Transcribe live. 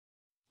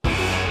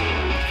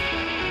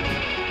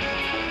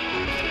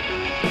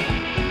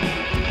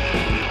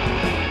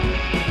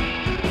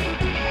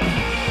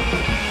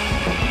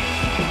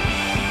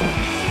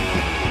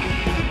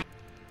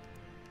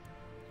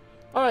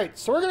Alright,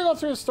 so we're going to go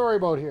through the story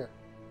mode here.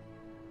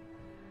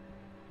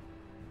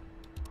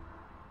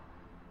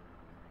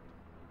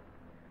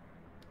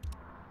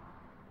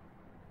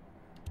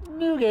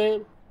 New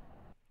game.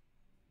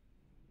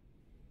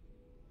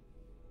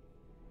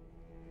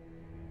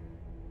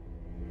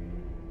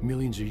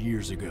 Millions of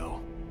years ago,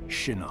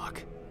 Shinock,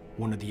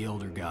 one of the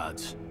Elder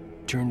Gods,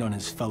 turned on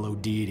his fellow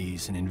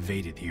deities and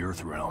invaded the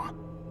Earthrealm.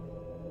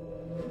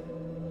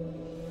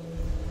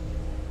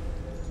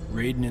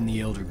 Raiden and the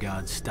Elder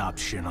Gods stopped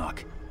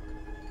Shinock,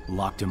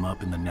 locked him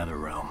up in the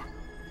Netherealm.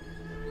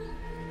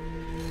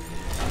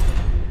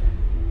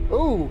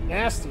 Ooh,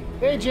 nasty.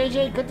 Hey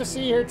JJ, good to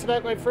see you here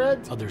tonight, my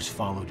friend. Others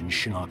followed in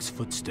Shinnok's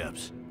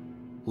footsteps,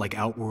 like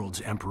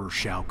Outworld's Emperor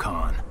Shao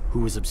Kahn, who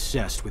was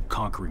obsessed with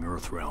conquering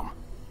Earthrealm.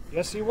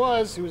 Yes, he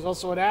was. He was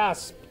also an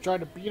ass, trying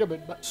to beat him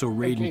at So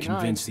Raiden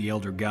convinced the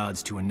Elder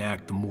Gods to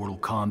enact the Mortal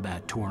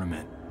Kombat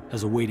tournament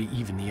as a way to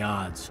even the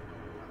odds,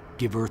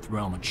 give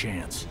Earthrealm a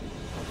chance.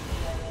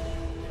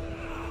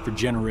 For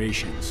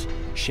generations,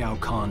 Shao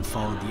Kahn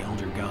followed the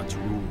Elder Gods'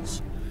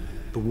 rules.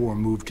 The war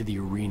moved to the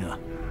arena,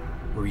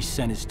 where he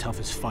sent his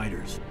toughest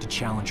fighters to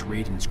challenge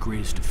Raiden's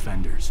greatest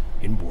defenders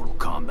in Mortal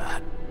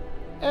Kombat.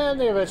 And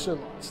they eventually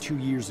lost. 2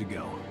 years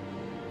ago,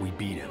 we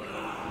beat him.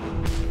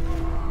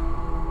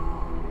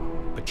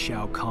 But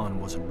Shao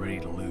Kahn wasn't ready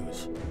to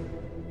lose.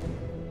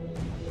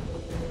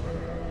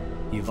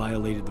 He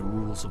violated the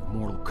rules of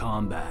Mortal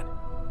Kombat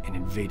and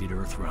invaded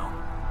Earthrealm.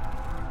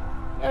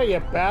 Hey, you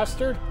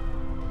bastard.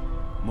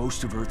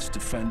 Most of Earth's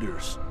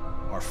defenders,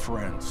 our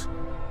friends,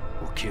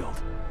 were killed,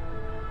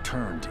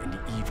 turned into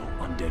evil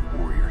undead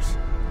warriors.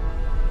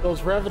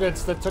 Those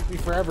revenants that took me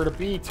forever to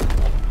beat.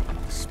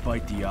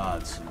 Despite the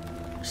odds,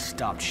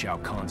 stopped Shao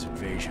Kahn's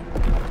invasion.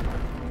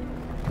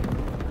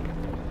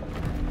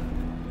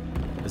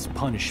 As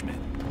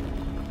punishment,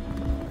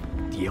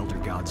 the Elder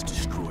Gods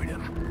destroyed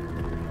him.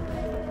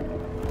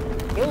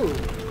 Ooh.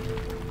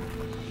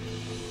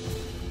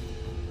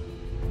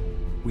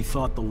 We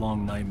thought the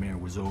long nightmare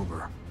was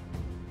over,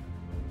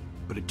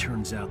 but it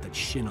turns out that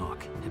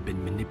Shinock had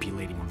been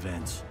manipulating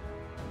events.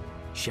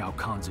 Shao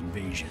Kahn's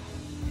invasion,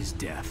 his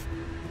death.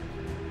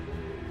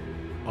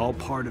 All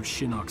part of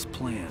Shinnok's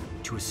plan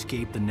to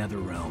escape the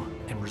Netherealm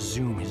and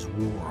resume his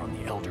war on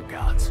the Elder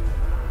Gods.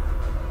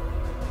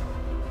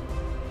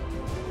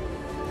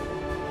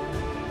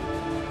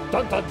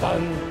 Dun dun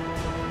dun!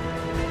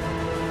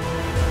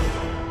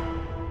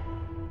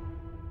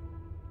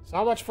 So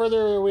how much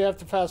further do we have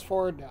to fast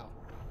forward now?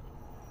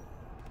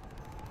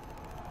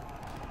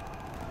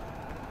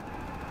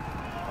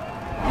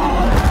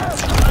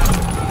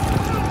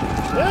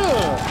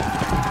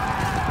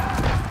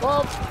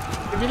 Well,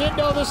 if you didn't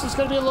know this is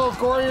going to be a little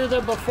gorier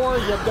than before,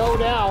 you know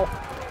now.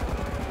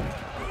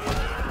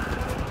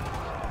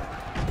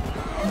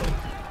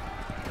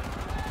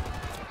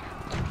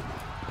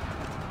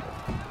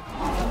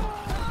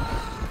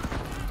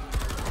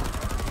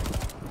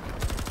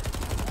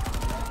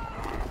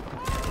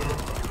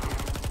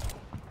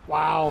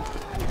 Wow.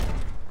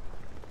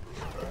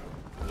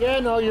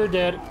 Yeah, no, you're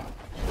dead.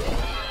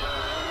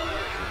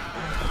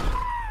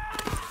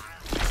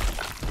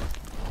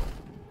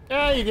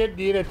 Yeah, you didn't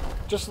need it.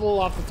 Just a little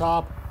off the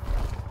top.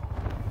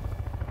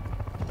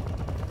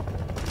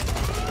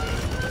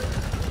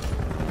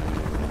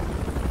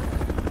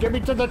 Get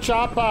me to the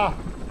chopper.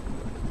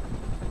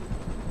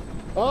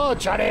 Oh,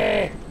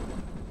 Johnny.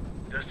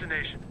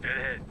 Destination, dead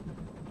ahead.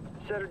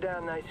 Set her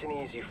down nice and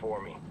easy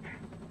for me.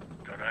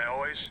 Don't I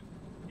always?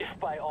 If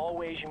by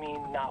always you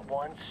mean not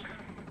once.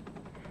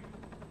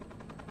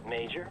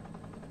 Major?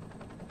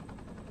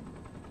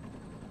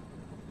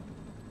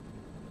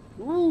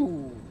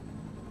 Ooh.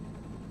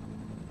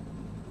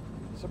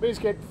 Somebody's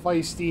getting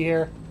feisty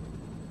here.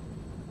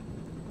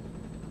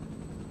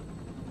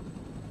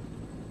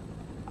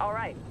 All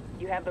right,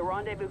 you have the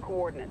rendezvous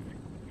coordinates.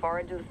 Far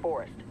edge of the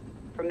forest.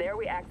 From there,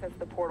 we access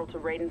the portal to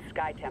Raiden's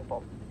Sky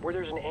Temple. Where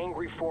there's an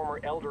angry former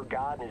Elder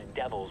God and his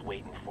devils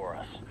waiting for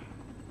us.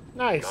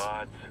 Nice.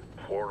 Gods,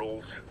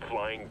 portals,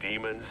 flying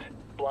demons.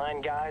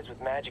 Blind guys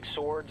with magic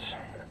swords.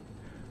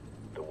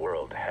 The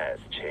world has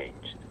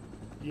changed.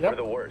 Yep. For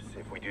the worse,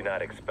 if we do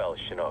not expel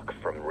Shinock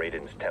from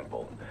Raiden's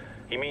temple.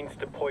 He means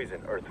to poison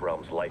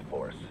Earthrealm's life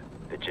force,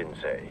 the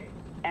Jinsei.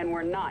 And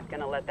we're not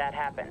gonna let that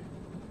happen.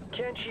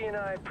 Kenshi and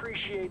I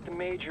appreciate the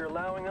Major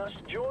allowing us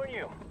to join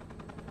you.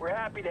 We're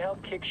happy to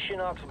help kick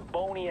Shinnok's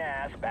bony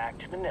ass back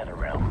to the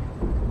Netherealm.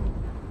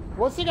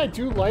 One thing I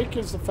do like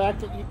is the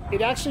fact that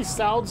it actually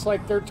sounds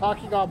like they're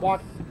talking on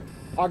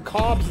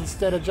comms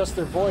instead of just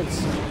their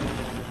voice. You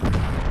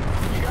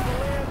gotta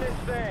land this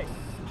thing.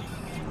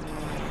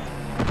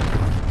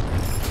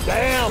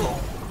 Damn!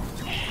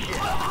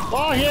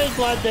 Oh, he ain't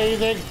glad to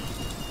anything.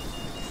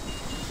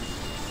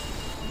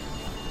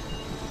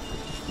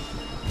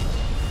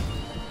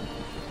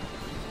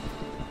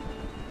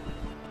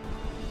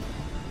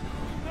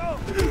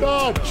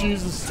 Oh,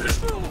 Jesus.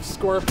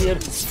 Scorpion.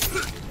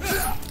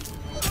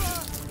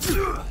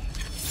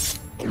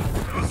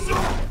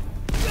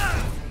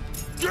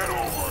 Get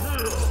over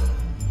here!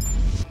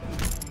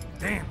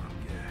 Damn,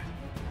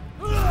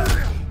 I'm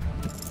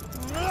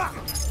good.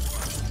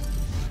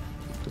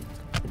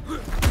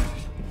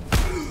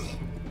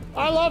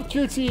 I love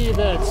QTE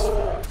events.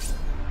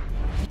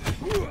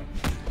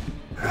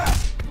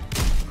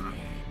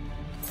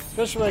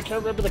 Especially when I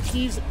can't remember the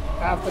keys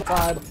half the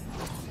time.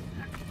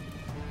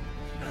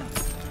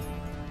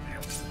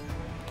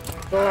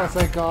 Oh,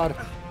 thank God.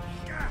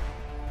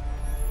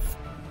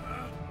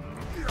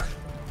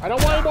 I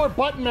don't want any more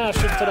button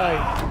mashing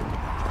tonight.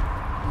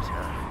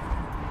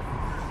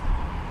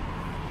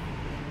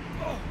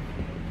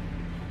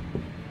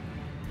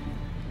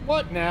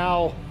 What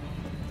now?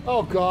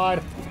 Oh,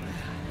 God.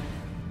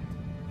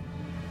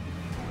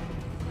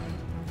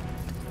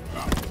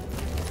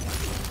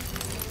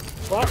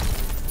 What?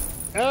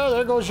 Oh,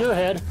 there goes your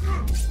head.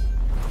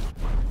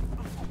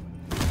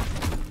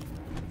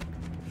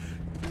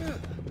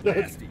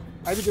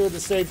 I'd be doing the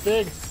same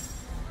thing.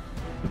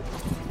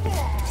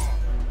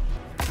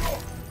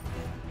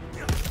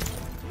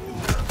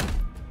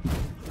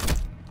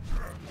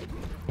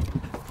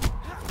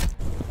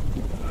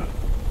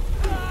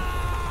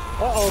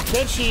 Uh-oh,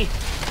 can she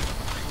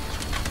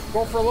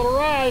go for a little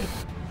ride?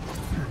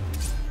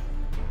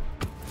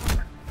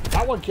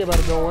 That one came out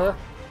of nowhere.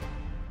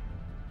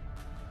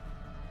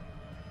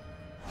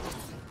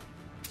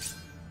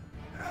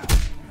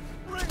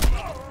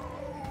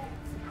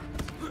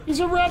 He's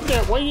a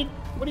remnant. What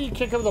do you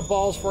kick him in the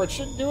balls for? It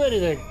shouldn't do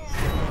anything.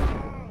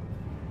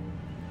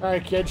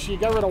 Alright, kid, she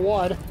got rid of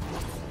one.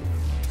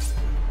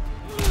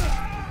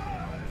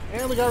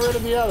 And we got rid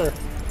of the other.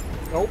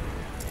 Nope.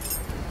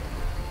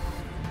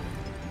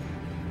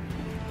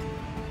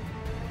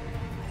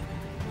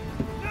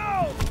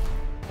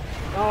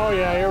 Oh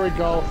yeah, here we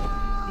go.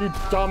 You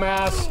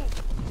dumbass.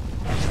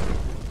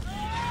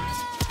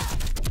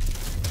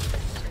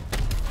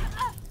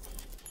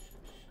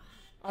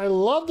 I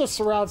love the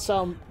surround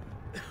sound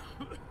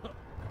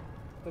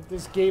that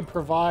this game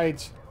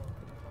provides.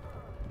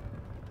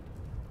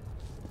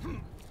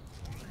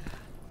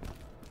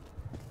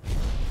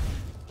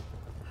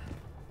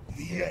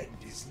 The end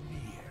is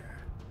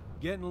near.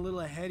 Getting a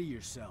little ahead of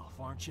yourself,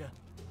 aren't you?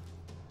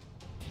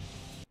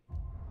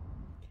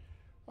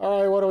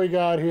 All right, what do we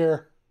got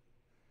here?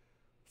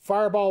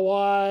 Fireball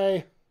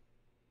Y.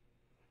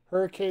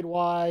 Hurricane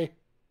Y.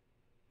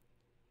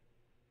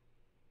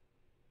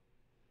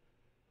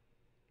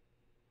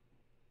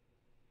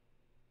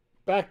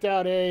 Back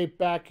down A,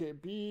 back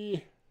at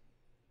B.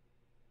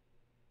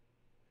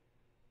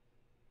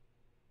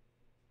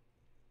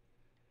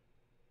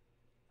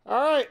 All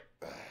right.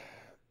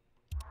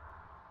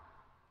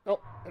 Oh,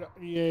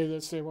 yeah,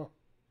 that's the same one.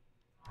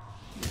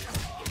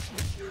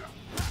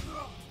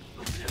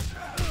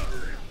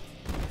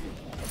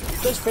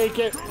 Just fake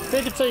it.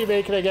 Fake it till you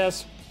make it, I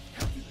guess.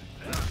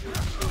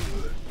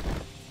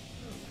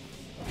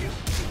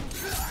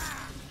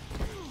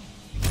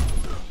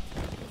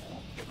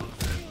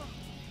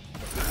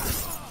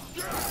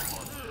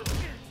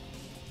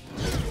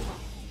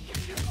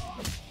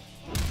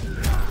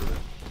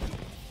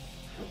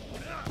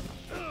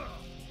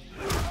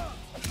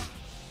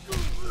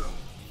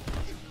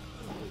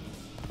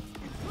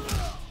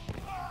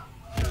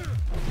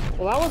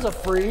 Well, that was a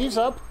freeze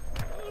up,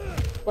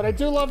 but I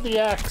do love the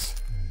X.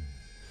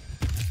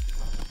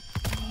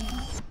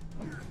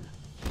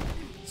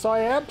 So I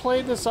am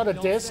playing this on a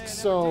disc,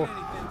 so...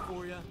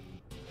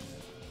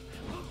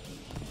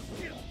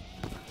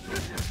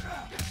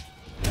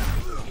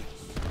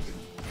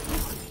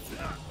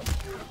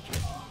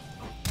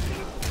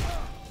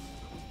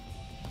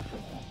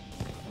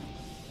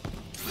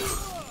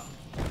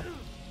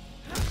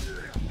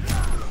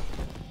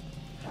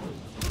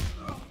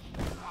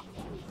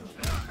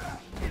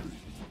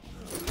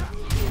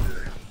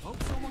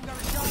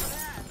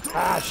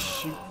 Ah,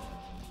 shoot.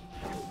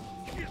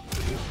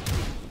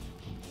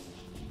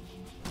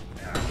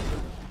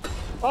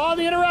 Oh,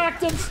 the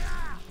interactives!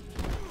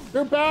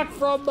 They're back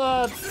from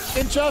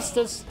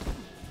Injustice.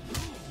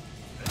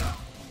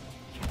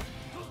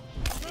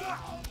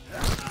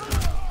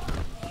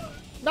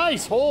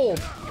 Nice hold.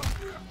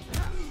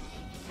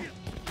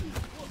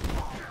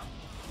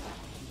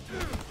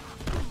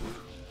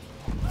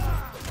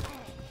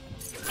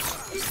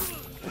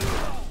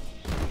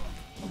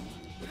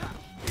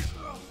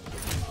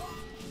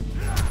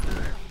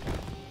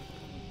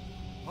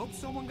 Hope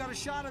someone got a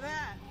shot of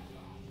that.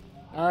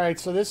 All right,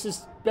 so this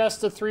is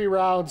best of 3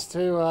 rounds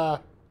to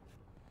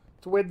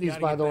win these,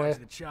 by the way.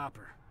 The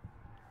chopper.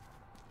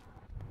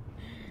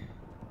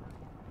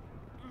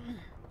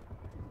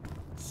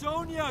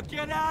 Sonya,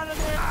 get out of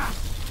there!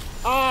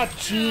 Ah,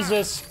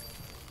 Jesus.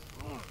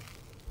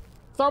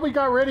 Thought we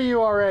got rid of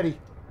you already.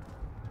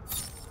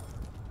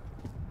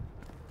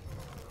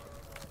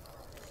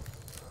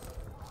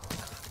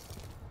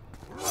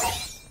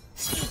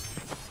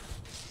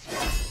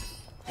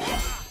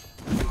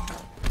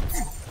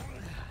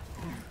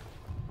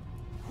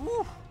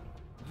 Whew.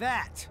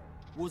 That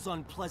was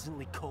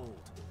unpleasantly cold.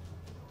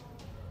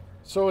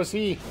 So is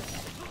he.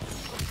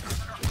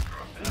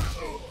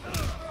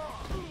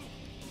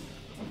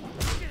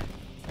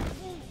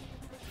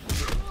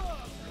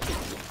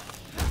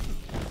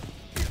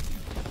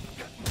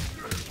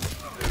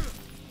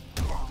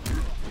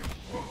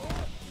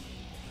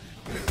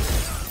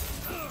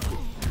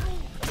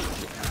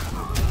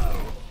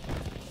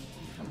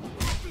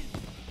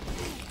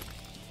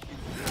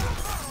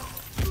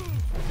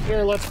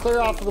 Here, let's clear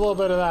off a little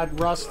bit of that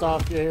rust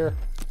off you here.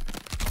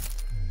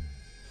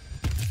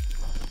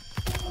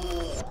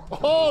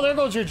 Oh, there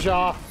goes your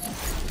jaw.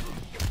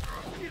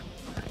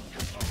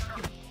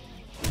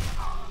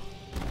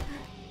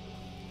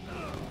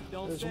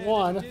 There's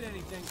one.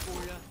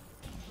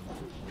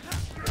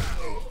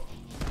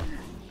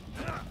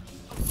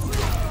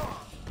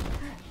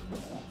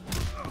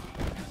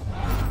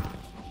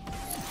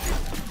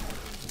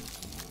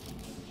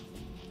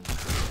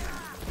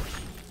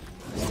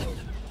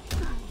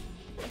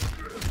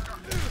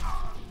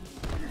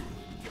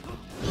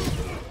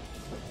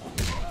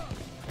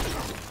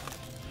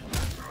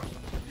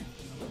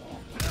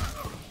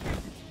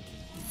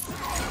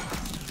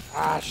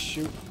 Ah,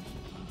 shoot.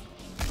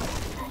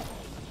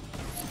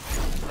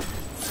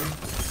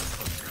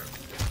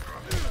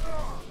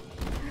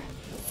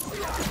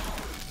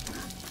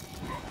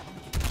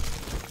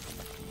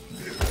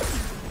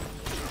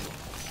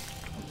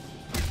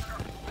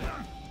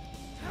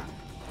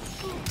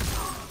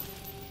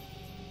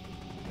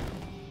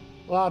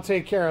 Well, I'll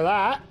take care of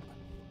that.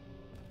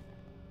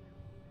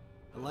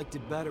 I liked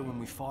it better when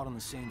we fought on the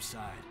same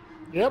side.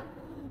 Yep.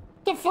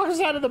 What the fuck is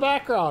that in the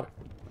background?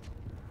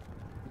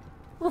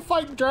 We're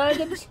fighting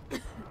dragons.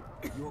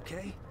 You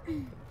okay?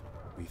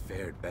 We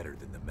fared better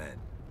than the men.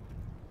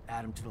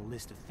 Add him to the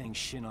list of things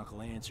Shinock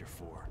will answer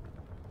for.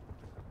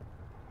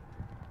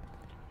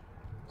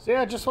 So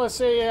yeah, I just want to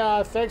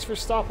say thanks for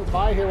stopping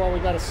by here while we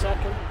got a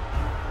second.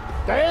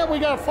 Damn, we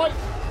got a fight.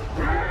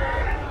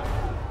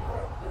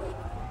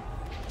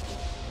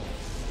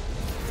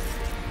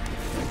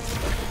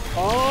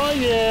 Oh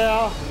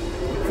yeah,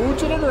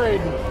 Fujin and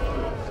Raiden.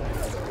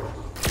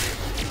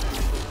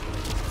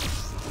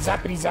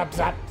 Zappity zap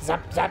zap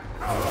zap zap.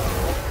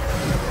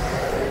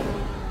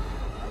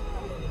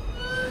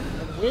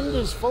 The wind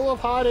is full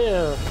of hot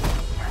air.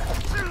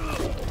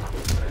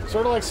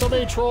 Sort of like so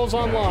many trolls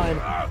online.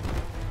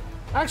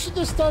 Actually,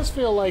 this does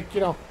feel like, you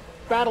know,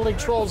 battling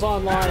trolls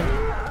online.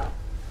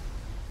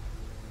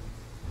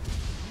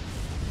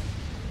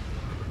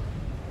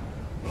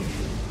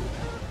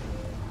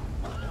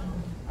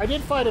 I did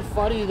find it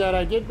funny that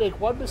I did make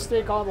one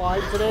mistake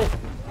online today.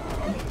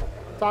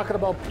 Talking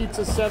about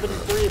Pizza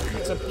 73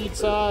 and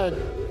Pizza and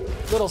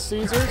Little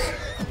Caesars.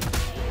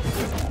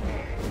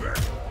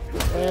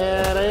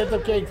 And I ended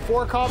up getting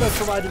 4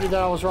 comments reminding me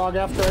that I was wrong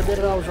after I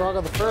admitted I was wrong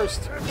on the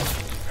first.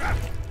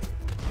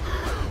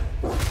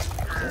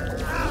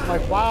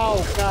 Like, wow,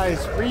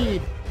 guys,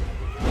 read.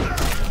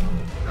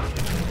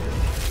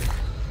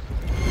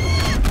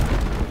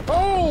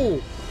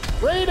 Oh!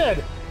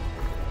 Raided!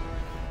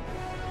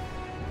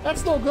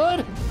 That's no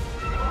good!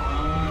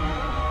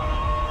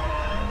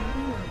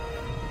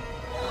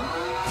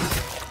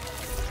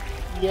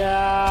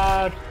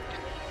 Yeah,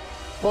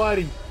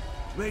 buddy.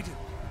 Raiden,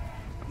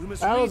 we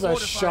must that was a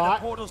refortify shot.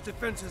 the portal's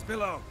defenses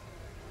below.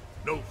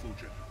 No,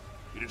 Fujin.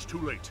 It is too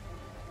late.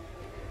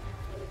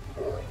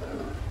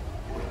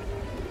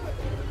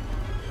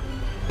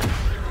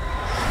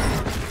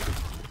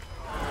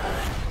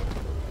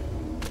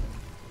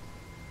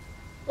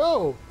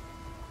 Oh.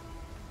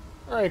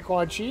 Alright,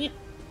 Quan Chi.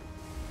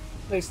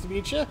 Nice to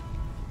meet you.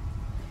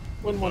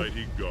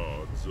 Mighty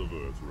gods of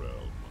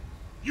Earthrealm.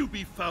 You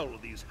befoul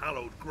these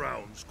hallowed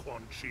grounds,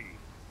 Quan Chi.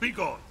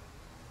 Begone!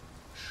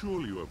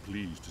 Surely you are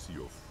pleased to see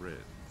your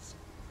friends.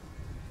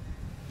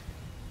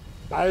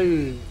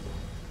 Aye.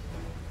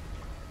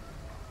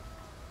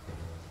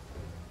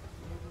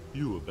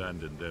 You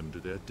abandoned them to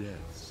their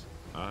deaths.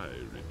 I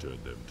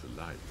returned them to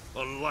life.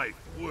 A life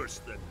worse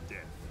than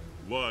death.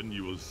 One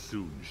you will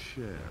soon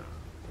share,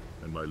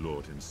 and my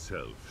lord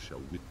himself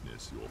shall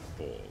witness your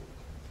fall.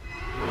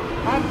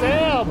 Hot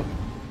damn!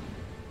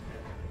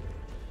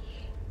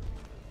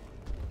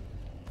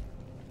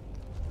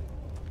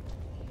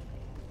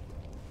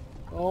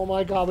 Oh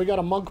my god, we got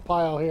a monk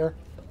pile here.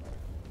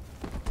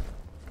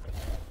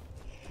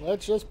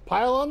 Let's just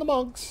pile on the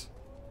monks.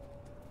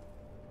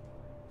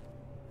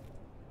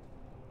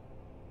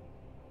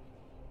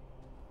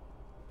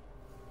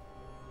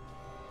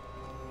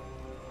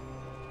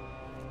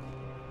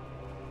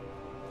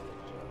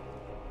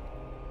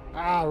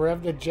 Ah,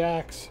 rev to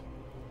Jax.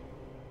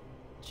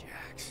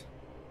 Jax.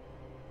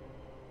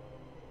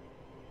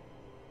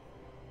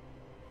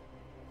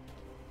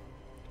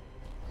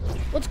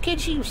 What's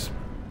Kenshi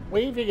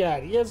waving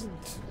at?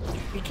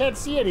 He can't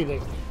see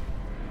anything.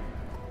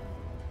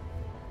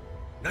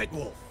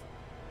 Nightwolf.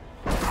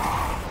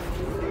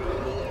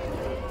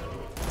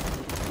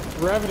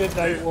 Revenant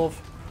Nightwolf.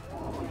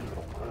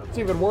 It's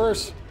even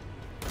worse.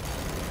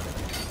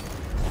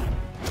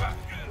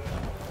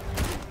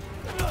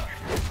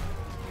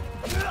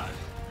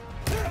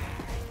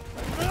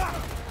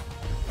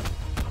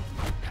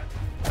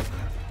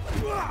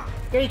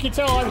 Yeah, you can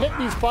tell I'm hitting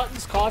these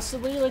buttons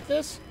constantly like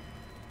this.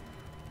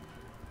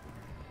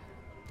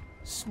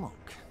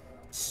 Smoke.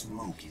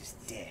 Smoke is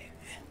dead.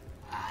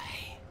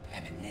 I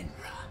am an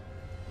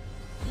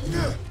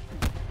Enra.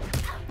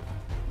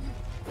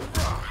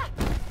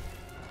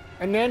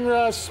 And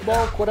then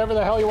smoke, whatever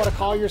the hell you want to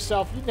call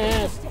yourself. You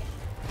nasty.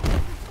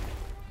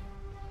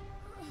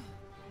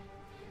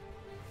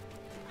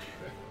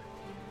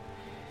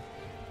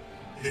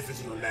 if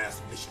it's your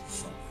last mission,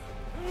 son.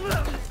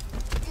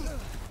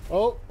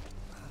 Oh,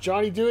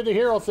 Johnny doing the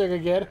hero thing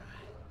again.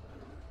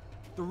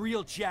 The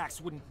real Jax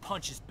wouldn't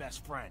punch his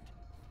best friend.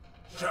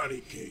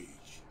 Johnny Cage,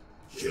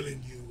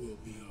 killing you will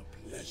be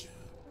a pleasure.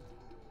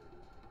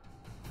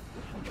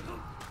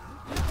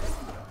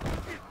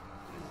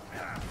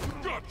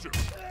 Gotcha!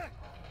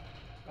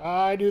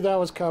 I knew that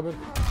was coming.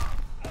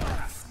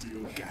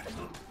 Still got it.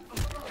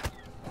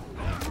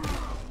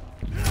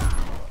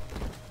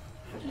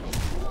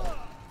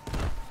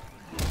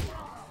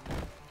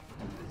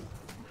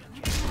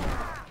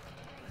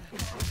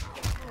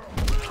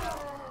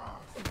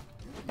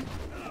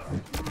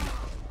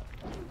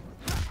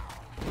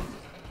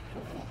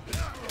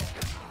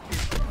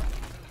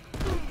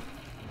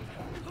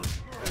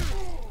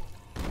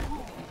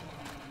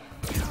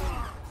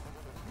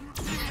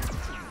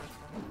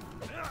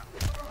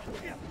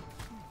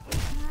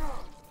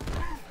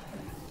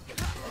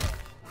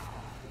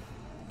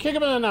 Kick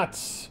him in the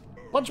nuts.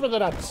 Punch him in the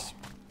nuts.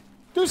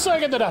 Do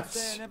something in the Say I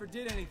nuts. never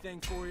did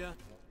anything for you.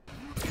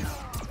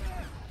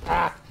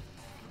 Ah.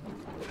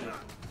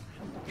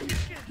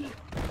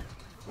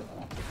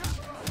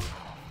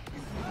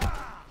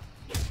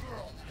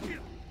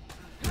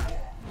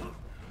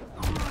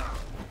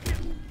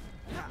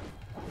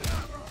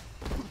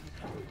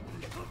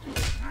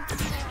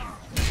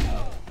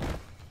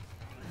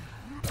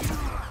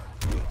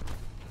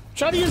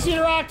 Try to use the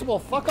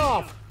interactable. Fuck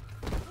off.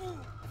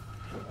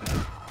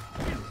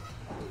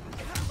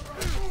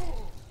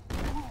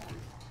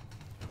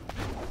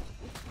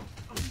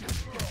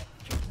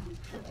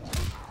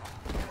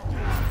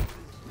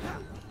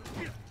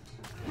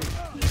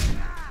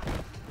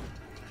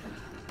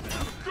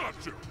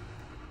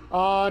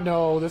 Oh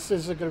no, this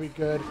isn't gonna be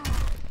good.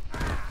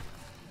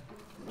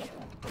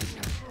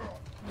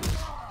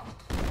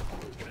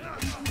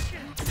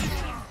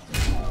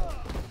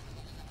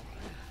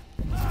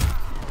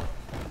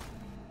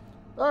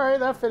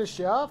 Alright, that finished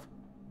you off.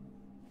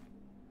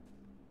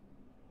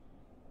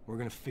 We're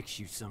gonna fix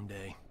you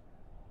someday.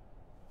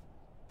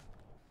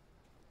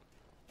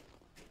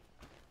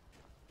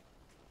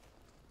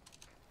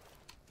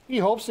 He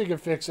hopes he can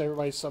fix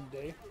everybody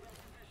someday.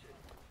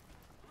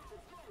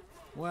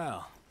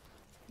 Well,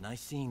 nice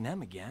seeing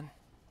them again.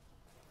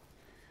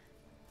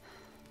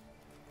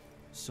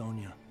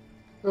 Sonya,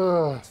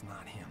 it's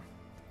not him.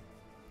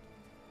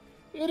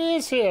 It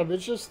is him.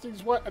 It's just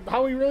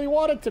how he really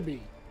wanted it to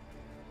be.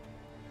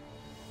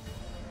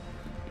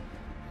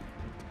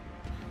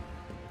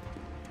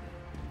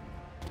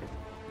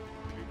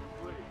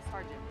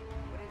 Sergeant,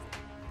 what is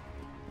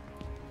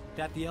it?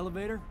 That the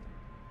elevator?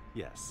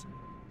 Yes,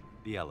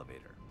 the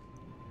elevator.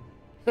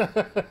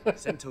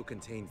 Sento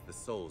contains the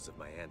souls of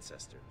my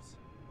ancestors.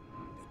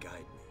 They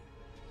guide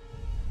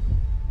me.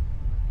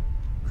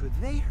 Could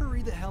they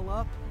hurry the hell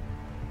up?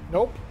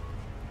 Nope.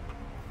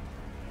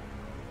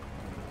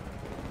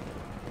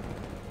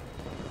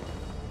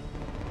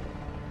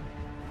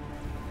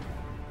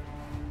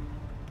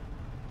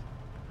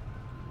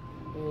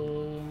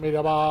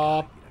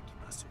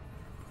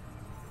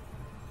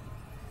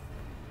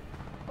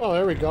 Oh,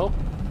 there we go.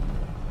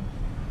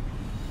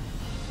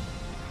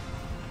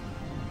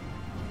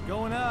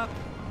 Going up.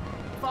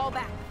 Fall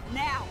back,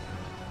 now!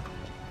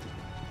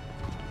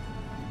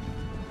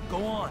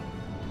 Go on.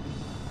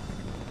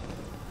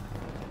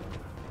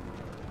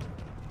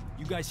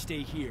 You guys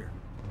stay here.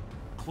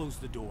 Close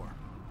the door.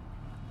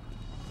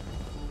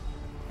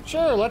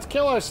 Sure, let's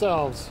kill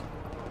ourselves.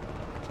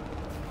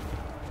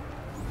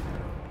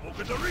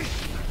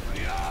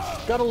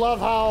 Gotta love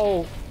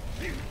how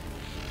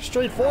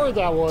straightforward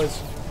that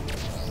was.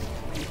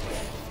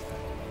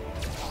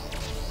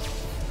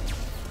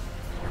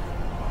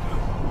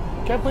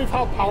 Can't believe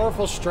how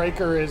powerful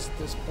Striker is at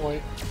this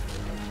point.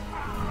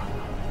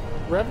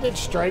 Revenant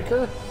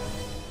Striker?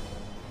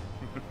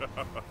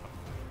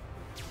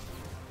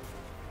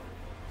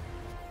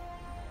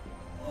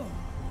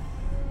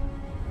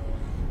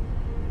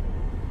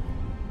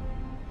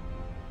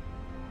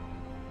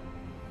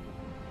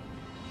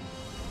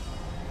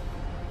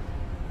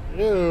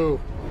 Ew.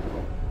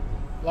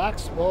 Black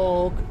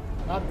smoke.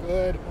 Not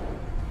good.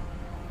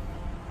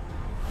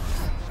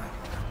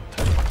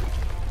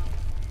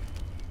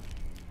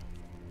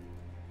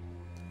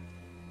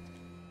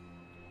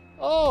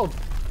 Oh,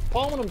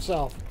 palming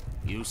himself.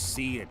 You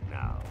see it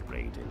now,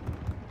 Raiden.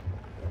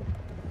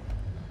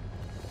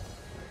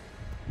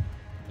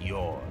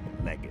 Your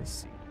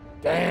legacy.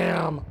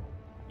 Damn.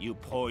 You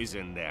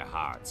poisoned their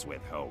hearts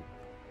with hope.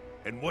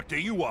 And what do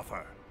you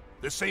offer?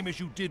 The same as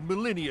you did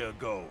millennia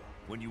ago,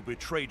 when you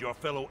betrayed your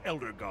fellow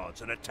Elder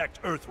Gods and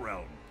attacked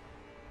Earthrealm.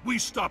 We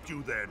stopped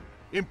you then,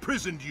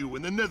 imprisoned you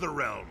in the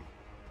Netherealm.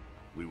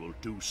 We will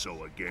do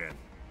so again.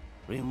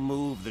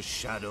 Remove the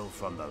shadow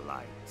from the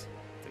light.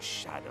 The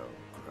shadow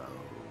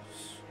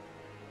grows.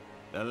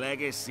 The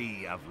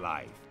legacy of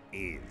life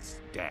is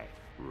death,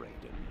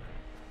 Raiden.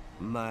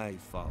 My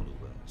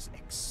followers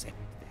accept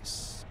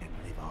this and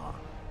live on.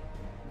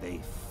 They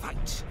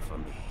fight for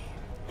me.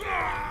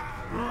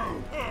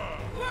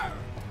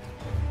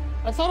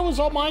 I thought it was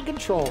all mind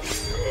control.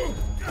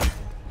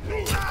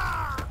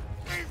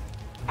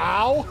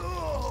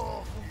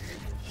 Ow!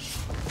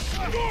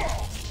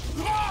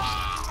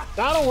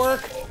 That'll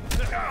work.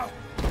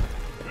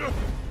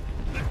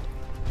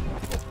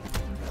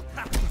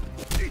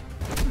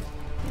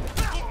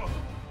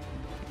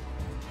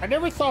 I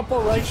never thought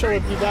Bo Raicho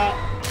would be that.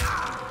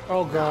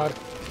 Oh god.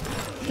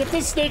 Get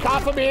this snake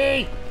off of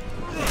me!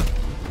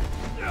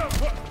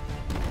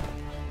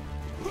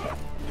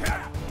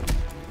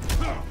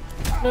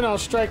 No,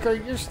 Striker,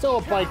 you're still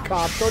a bike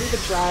cop. Don't even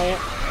try it.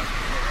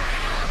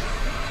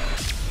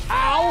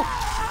 Ow!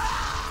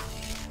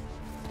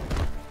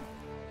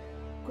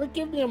 Quit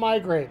giving me a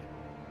migraine.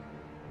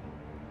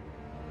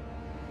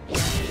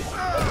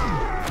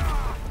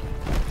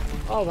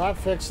 Oh, that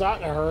fixed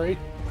that in a hurry.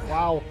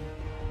 Wow.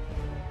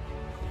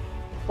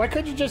 Why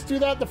couldn't you just do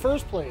that in the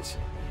first place?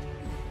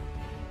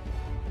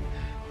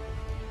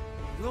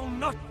 Will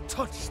not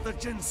touch the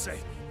Jinsei.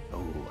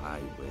 Oh, I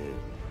will.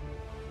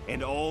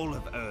 And all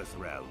of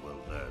Earthrealm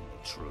will learn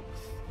the truth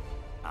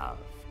of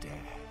death.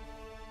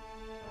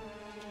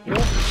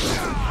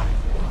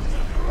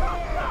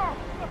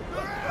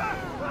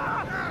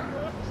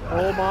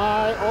 Oh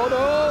my, oh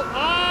no,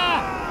 ah!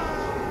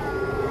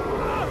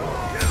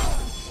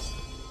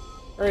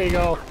 There you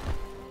go.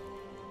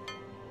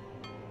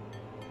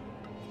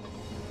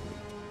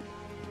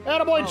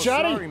 Attaboy,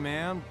 Johnny! Sorry,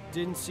 ma'am.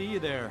 Didn't see you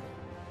there.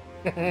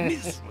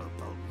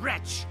 Miserable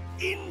wretch!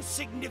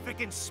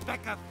 Insignificant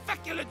speck of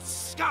feculent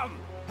scum!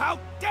 How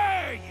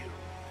dare you!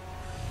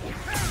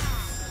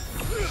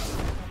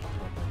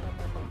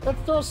 Let's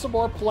throw some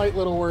more polite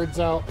little words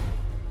out.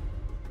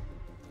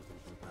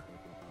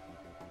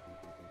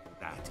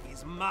 That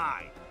is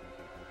mine!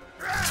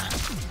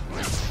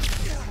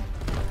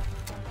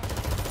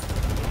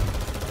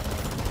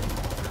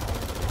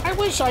 I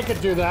wish I could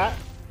do that.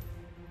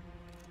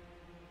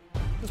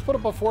 Let's put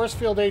up a force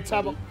field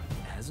A-tab.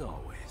 As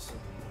always.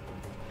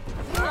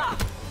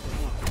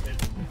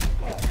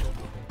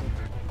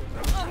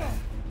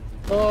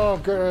 Oh,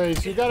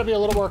 guys, you gotta be a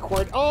little more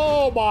quiet.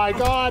 Oh my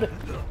god!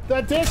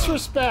 The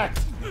disrespect!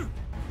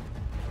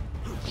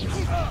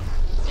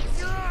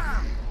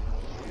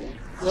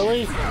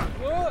 Really?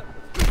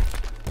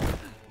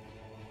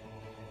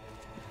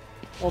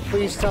 Oh,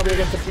 please tell me I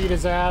get to beat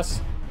his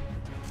ass.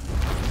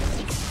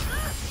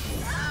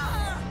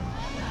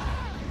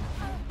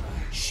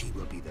 She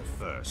will be the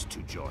first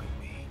to join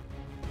me.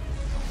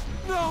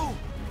 No!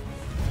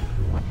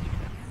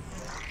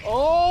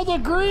 Oh, the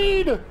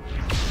greed!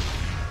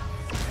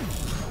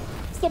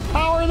 It's the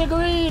power of the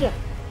greed!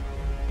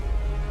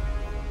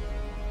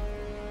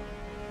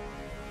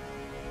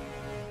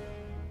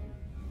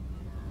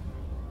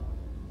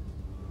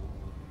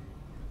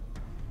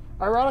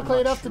 Ironically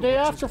enough, the day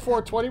after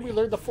 420, we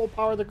learned the full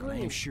power of the I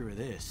am greed. sure of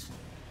this.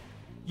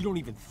 You don't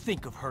even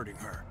think of hurting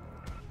her.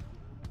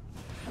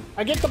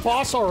 I get the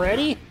boss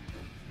already?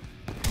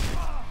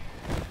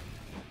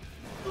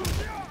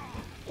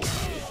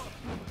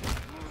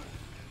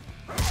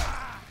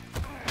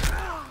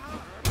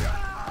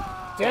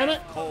 Damn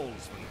it! Calls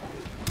me.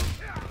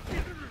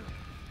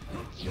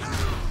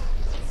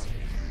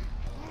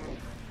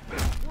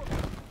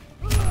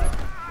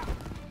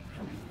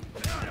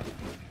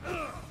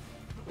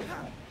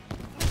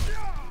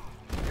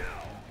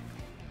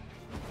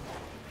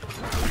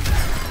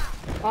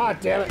 Ah,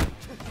 damn it.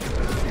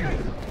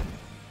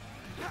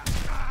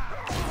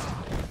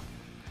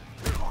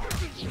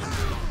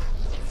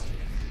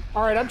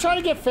 Alright, I'm trying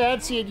to get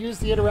fancy and use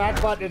the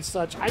interact button and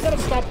such. I gotta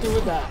stop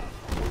doing that.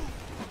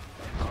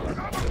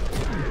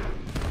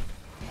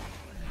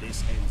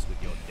 This ends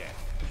with your death.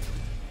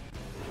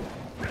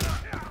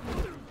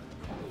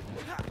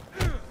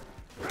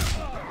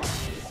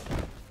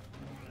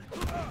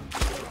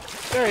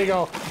 There you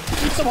go.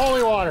 Eat some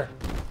holy water.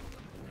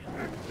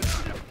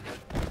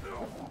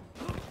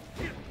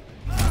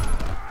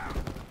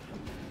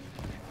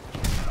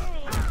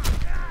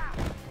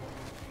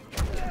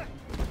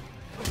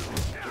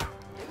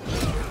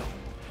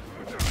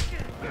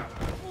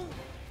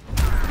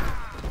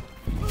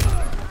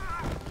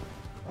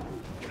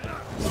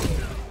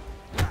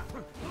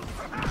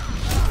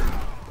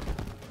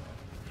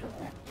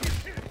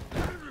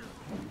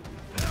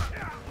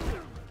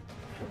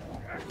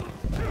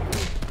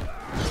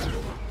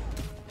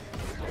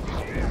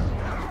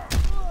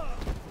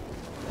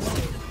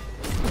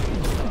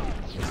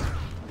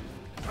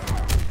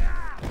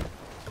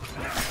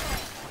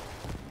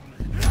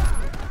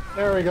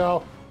 There we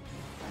go.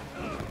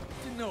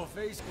 Didn't know a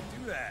face could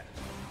do that.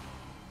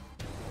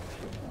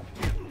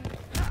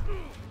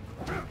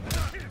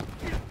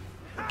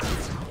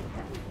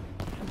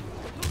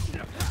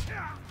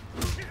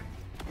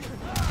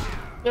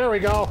 There we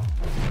go.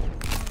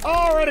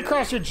 All right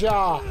across your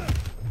jaw.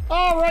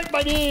 All right,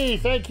 my knee.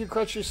 Thank you,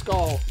 crush your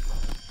skull.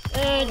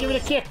 And give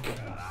it a kick.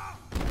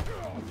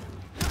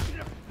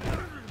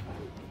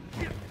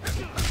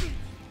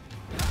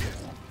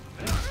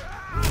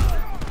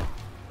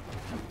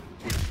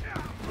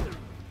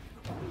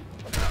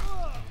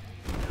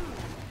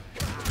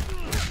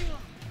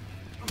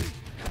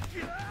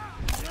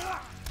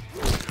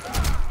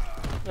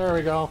 There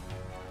we go.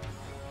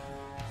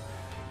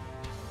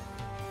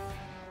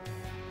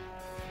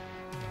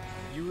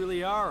 You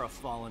really are a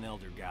fallen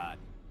elder god.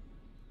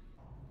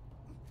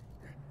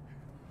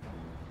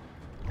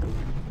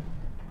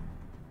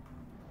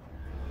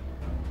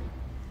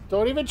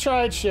 Don't even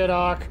try it,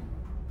 Shinock.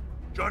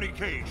 Johnny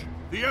Cage,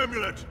 the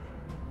amulet!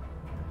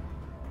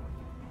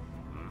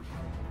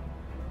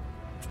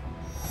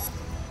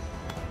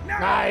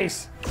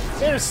 Nice!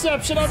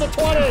 Interception on the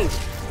 20!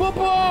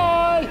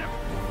 Bye-bye!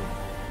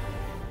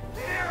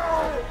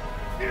 No!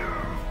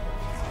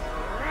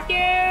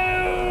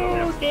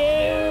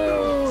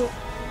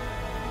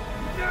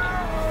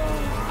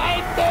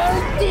 I'm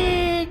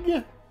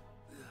melting!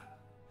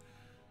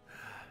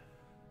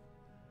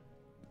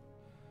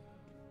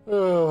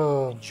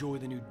 Oh. Enjoy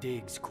the new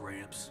digs,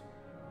 Gramps.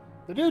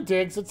 The new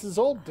digs? It's his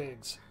old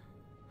digs.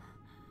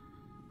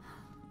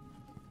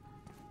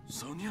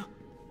 Sonya?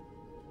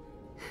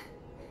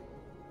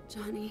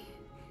 Johnny,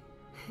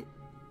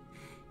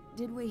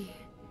 did we?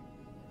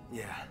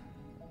 Yeah,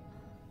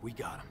 we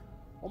got him.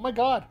 Oh my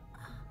god.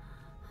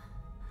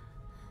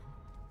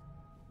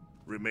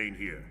 Remain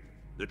here.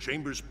 The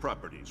Chamber's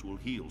properties will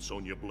heal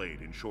Sonya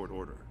Blade in short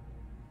order.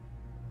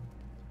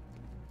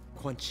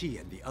 Quan Chi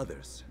and the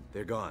others,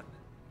 they're gone.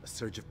 A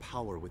surge of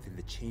power within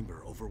the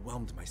chamber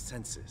overwhelmed my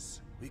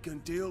senses. We can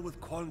deal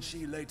with Quan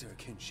Chi later,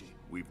 Kinshi.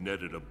 We've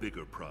netted a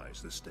bigger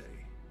prize this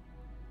day.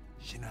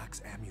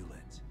 Shinnok's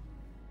amulet.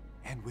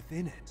 And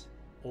within it,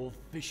 old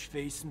fish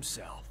face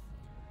himself.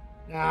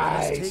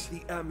 Nice. Let us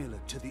take the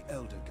amulet to the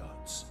Elder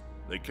Gods.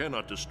 They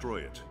cannot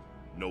destroy it.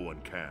 No one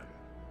can.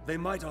 They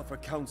might offer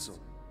counsel.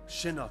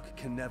 Shinock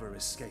can never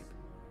escape.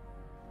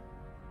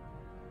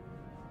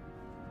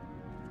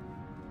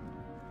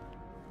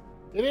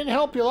 They didn't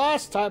help you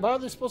last time. How are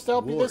they supposed to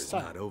help you this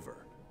time? War is not over.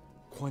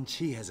 Quan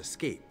Chi has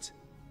escaped.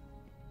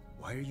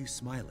 Why are you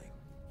smiling?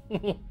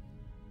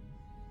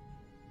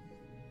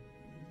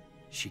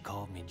 She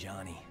called me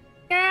Johnny.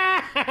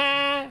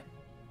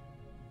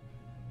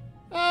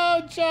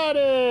 Oh,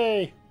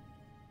 Johnny!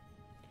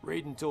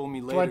 Raiden told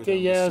me later 20 that we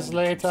years sent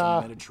him to some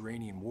later.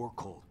 Mediterranean war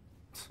cult.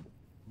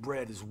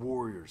 Bred as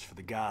warriors for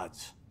the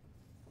gods.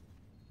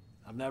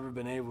 I've never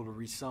been able to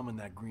resummon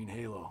that green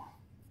halo.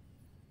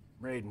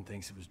 Raiden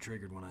thinks it was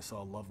triggered when I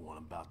saw a loved one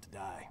about to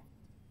die.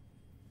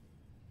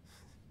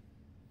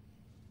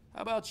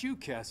 How about you,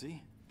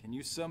 Cassie? Can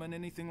you summon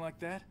anything like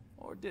that?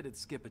 Or did it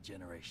skip a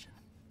generation?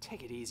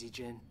 Take it easy,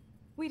 Jin.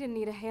 We didn't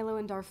need a halo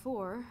in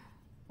Darfur,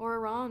 or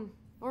Iran,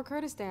 or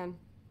Kurdistan.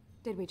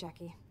 Did we,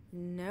 Jackie?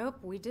 Nope,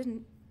 we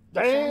didn't.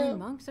 Damn. Shaolin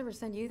monks ever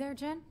send you there,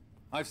 Jen?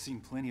 I've seen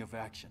plenty of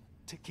action.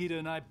 Takeda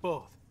and I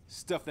both.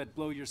 Stuff that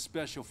blow your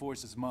special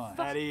forces mind.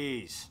 At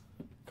ease.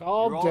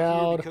 Calm You're all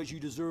down. here because you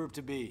deserve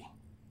to be.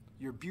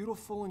 You're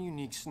beautiful and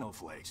unique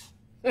snowflakes.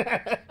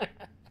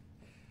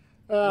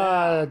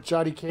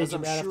 Johnny Cage, As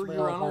I'm man sure after my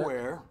you're own heart.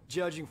 unaware,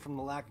 judging from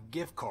the lack of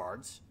gift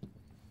cards,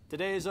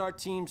 today is our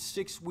team's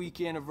 6-week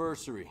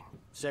anniversary.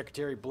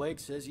 Secretary Blake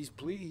says he's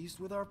pleased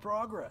with our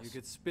progress. You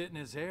could spit in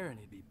his hair and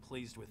he'd be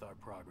pleased with our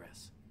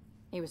progress.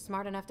 He was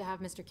smart enough to have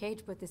Mr.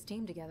 Cage put this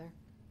team together.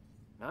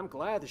 I'm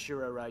glad the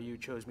Shura Ryu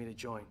chose me to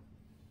join.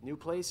 New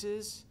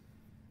places,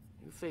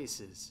 new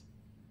faces.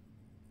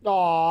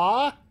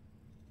 Aww.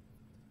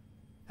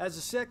 As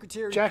the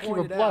secretary Jackie would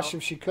pointed blush out,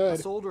 if she could.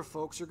 us older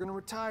folks are going to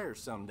retire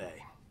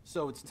someday.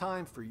 So it's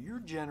time for your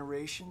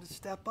generation to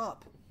step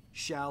up.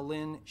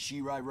 Shaolin,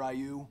 Shirai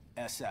Ryu,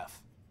 SF.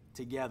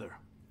 Together.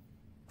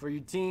 For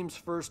your team's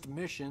first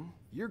mission,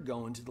 you're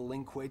going to the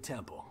Lin Kuei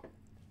Temple.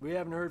 We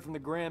haven't heard from the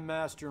Grand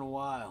Master in a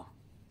while,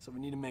 so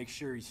we need to make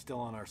sure he's still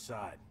on our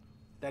side.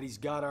 That he's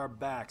got our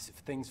backs if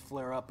things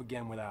flare up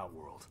again with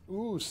Outworld.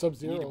 Ooh, You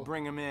Sub-Zero. need to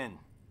bring him in.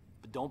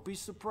 But don't be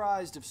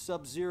surprised if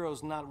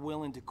Sub-Zero's not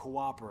willing to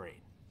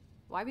cooperate.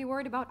 Why be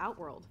worried about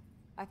Outworld?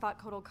 I thought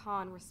Kotal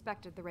Kahn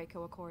respected the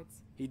Reiko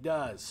Accords. He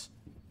does,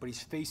 but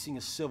he's facing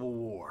a civil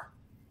war.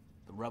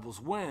 The rebels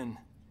win,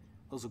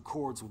 those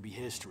accords will be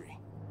history.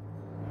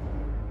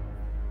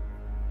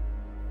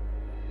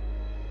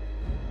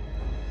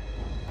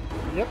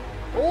 Yep.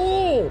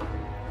 Oh!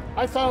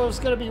 I thought it was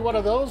going to be one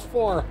of those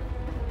for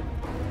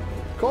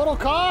Kotal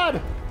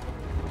Kahn!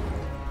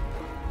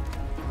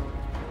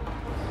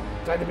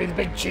 Time to be the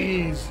big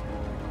cheese.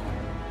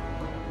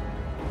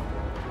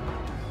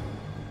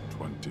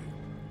 20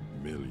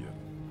 million.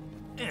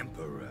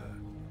 Emperor.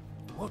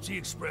 What's the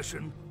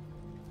expression?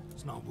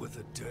 It's not worth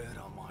the dirt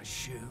on my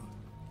shoe.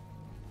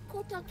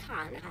 Kotal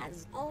Kahn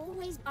has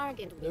always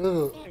bargained with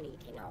Ugh. fairly,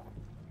 you know.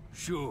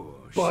 Sure,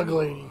 Bug sure.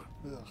 lady.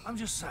 Ugh. I'm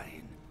just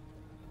saying.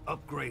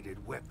 Upgraded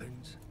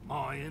weapons,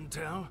 my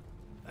intel,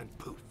 and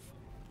poof.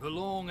 The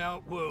long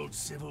Outworld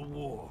Civil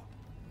War.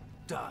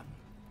 Done.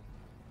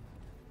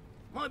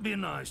 Might be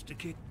nice to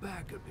kick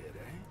back a bit,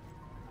 eh?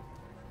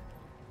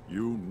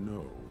 You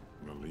know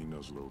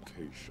Melina's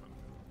location.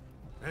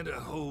 And a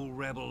whole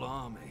rebel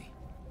army.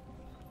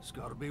 It's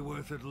gotta be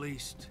worth at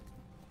least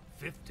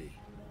 50.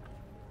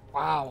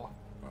 Wow.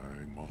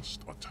 I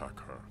must attack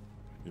her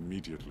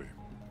immediately.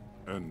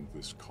 End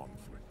this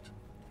conflict.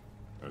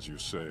 As you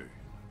say,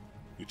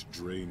 it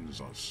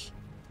drains us.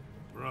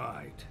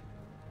 Right.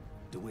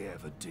 Do we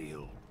have a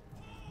deal?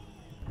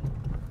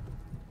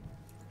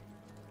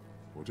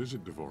 What is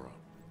it, Devora?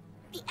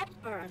 The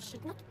Emperor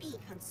should not be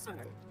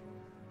concerned.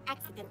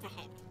 Accident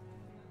ahead.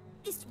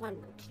 This one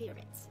will clear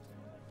it.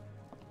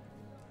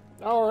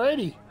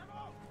 Alrighty.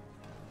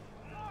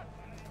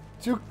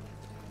 So,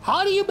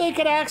 how do you make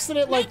an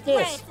accident like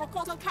this? Wait for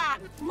Kotal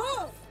Kahn.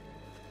 Move!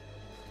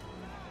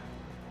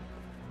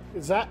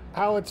 Is that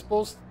how it's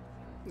supposed?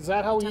 Is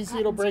that how easy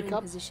it'll break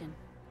up? Position.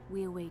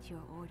 We await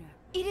your order.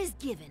 It is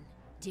given,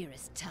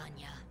 dearest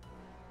Tanya.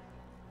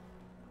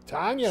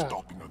 Tanya.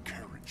 Stopping a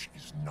carriage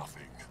is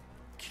nothing.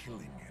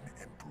 Killing an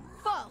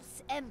emperor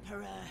False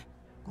Emperor.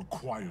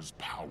 requires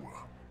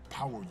power.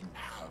 Power you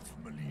have,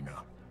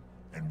 Melina,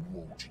 and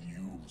won't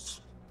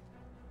use.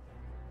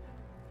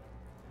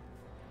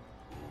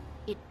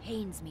 It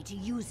pains me to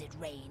use it,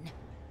 Rain.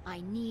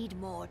 I need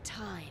more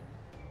time.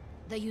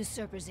 The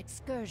usurper's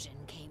excursion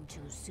came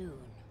too soon.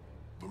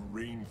 The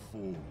rain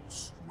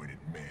falls when it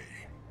may.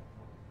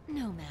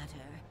 No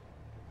matter.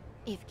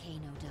 If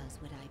Kano does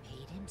what I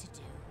paid him to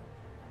do.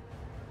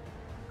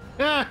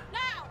 Ah.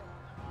 Now!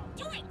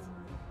 Do it!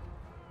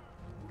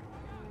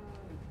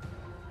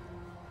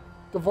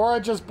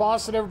 Devora just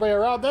bossing everybody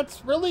around.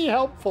 That's really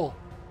helpful.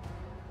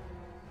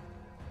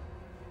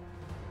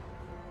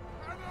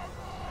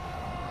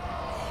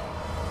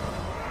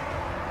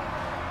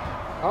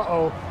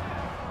 Uh-oh.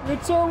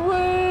 It's a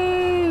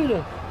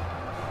raid!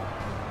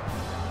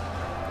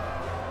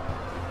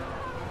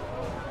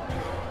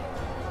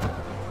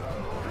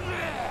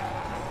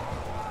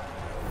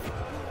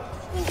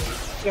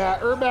 Yeah,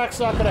 Urbac's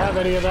not gonna have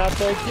any of that,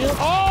 thank you.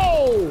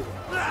 Oh!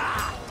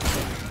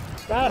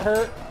 That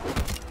hurt.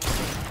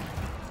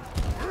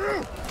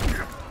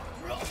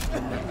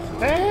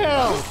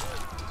 Damn!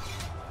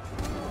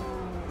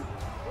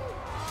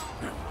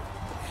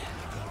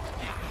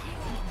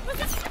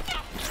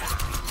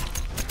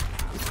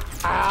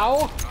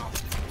 Ow!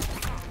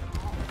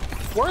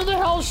 Where the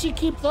hell does she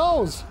keep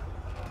those?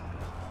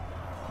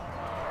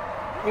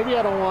 Maybe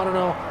I don't want to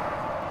know.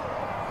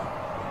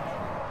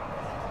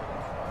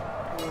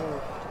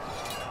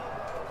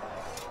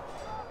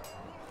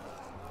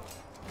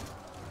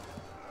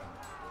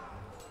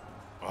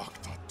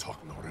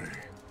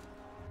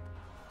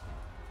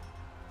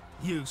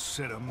 You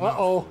said a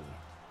Uh-oh.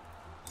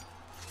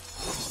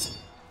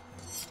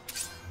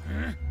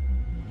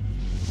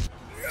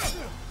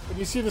 When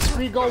you see the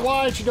screen go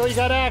wide, you know you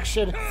got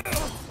action.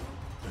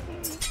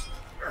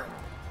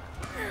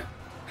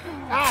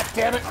 Ah,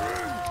 damn it.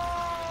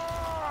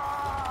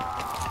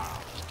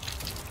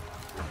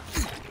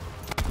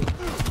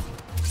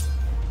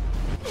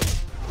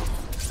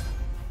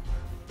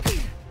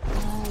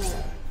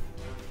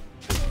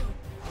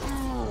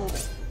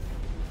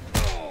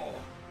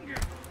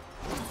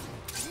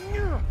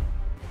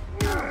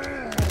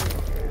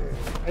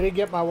 I didn't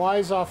get my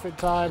Y's off in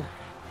time.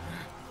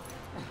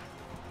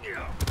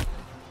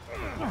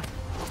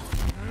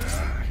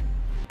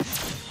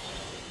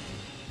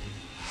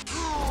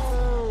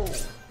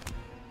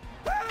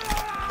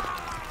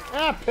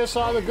 Ah, piss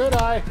on the good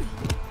eye.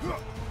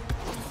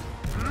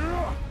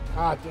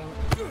 Ah, damn it.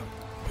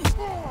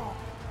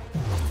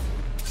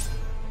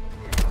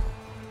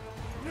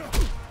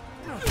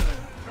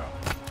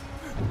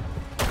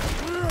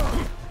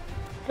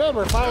 Good,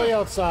 we're finally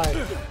outside.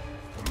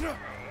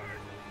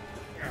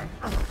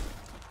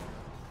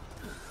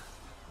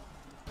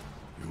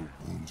 You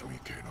wound me,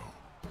 Kano.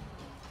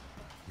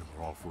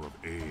 Your offer of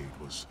aid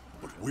was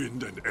but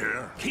wind and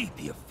air.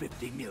 Keep your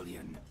 50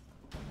 million.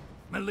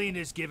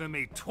 Melina's given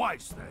me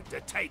twice that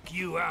to take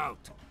you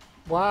out.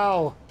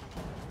 Wow.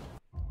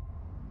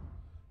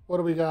 What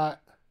do we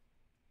got?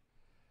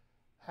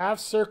 Half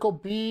circle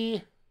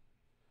B,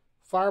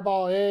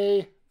 fireball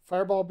A,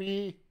 fireball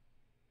B.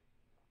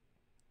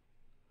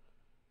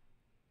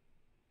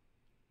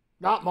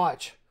 Not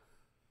much.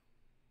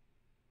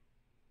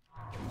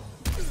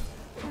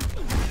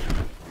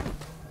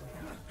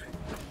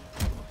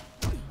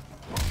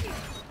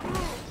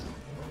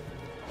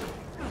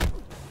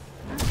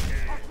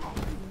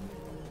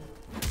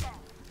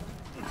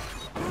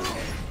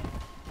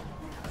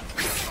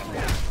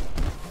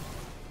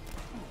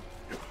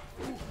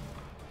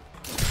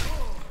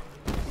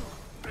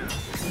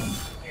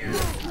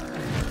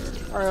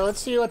 Alright,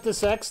 let's see what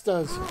this X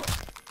does.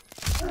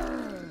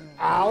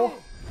 Ow.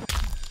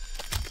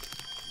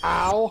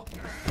 Ow.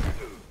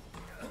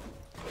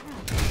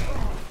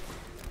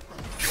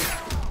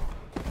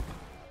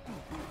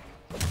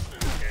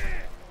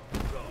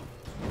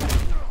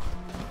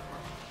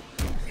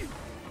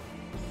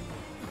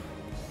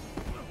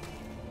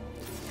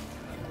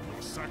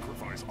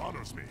 Sacrifice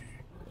honors me.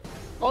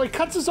 Oh, he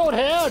cuts his own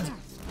head!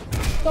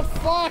 The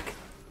fuck?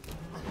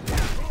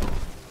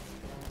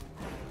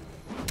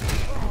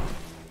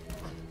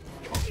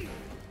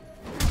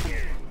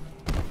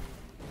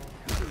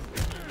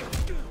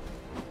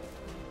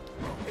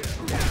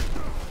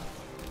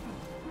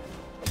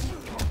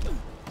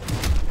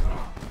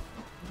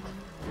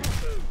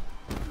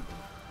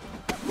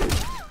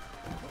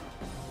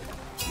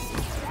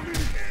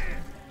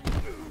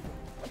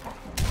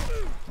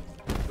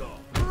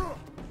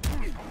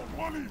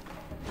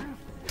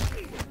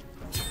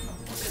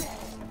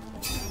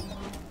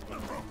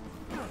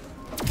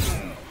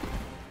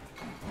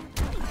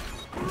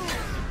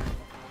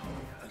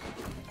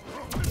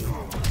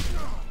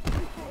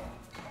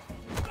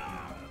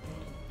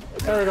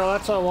 There we go,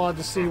 that's what I wanted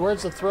to see.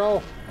 Where's the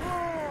throw?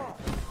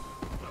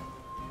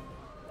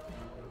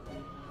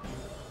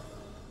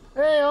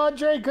 Hey,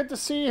 Andre, good to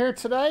see you here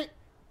tonight.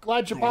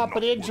 Glad you're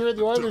popping in during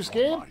the Oilers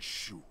game.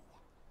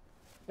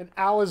 An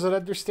hour is an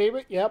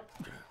understatement, yep.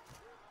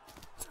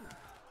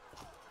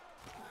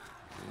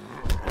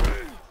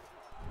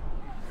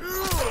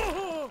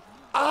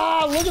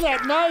 Ah, look at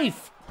that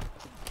knife!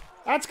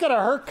 That's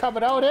gonna hurt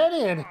coming out and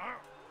in.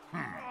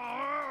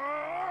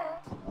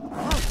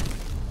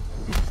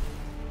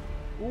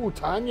 Ooh,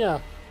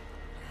 Tanya.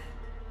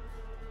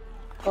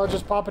 Oh,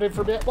 just pop it in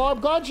for a bit. Well, I'm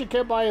glad you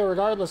came by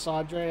regardless,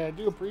 Andre. I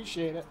do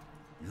appreciate it.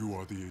 You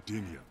are the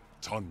Edenian,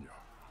 Tanya.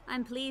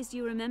 I'm pleased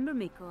you remember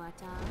me,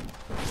 Kotal.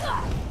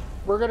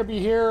 We're gonna be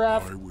here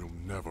after. I will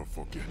never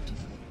forget.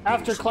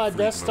 After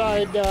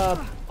Clandestine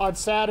on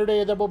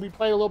Saturday, and then we'll be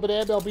playing a little bit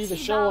of MLB The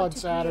Show on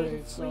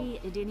Saturday. Free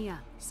Edenia,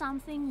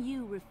 something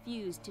you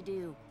refuse to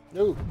do.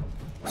 No.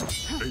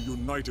 A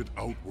united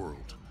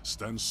Outworld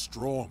stands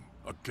strong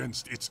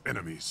against its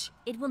enemies.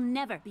 It will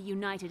never be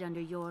united under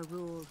your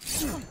rule.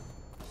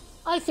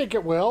 I think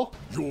it will.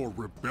 Your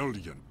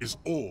rebellion is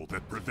all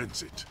that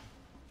prevents it.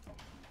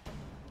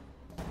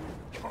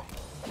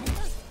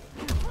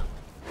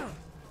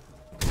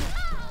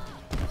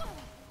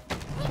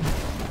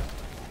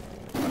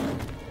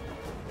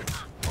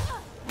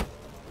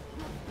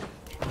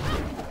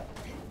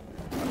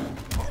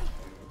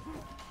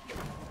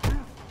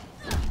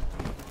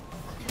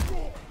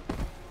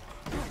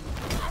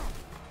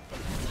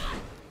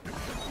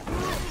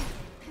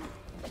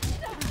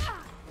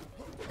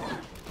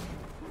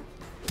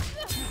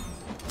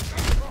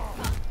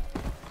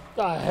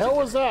 The hell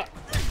was that?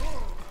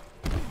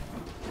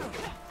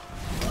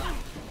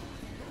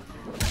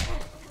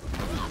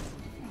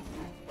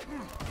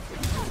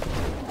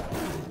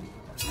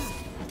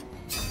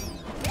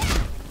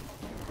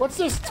 What's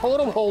this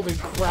totem holding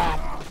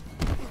crap?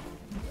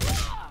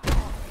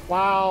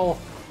 Wow.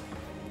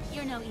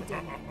 You're no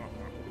Eden.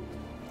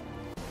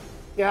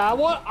 Yeah,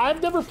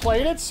 I've never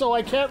played it, so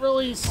I can't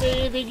really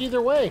say anything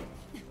either way.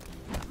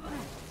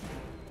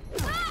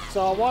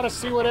 So I want to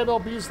see what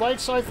MLB's like,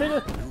 so I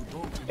figure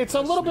it's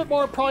a little bit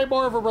more, probably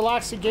more of a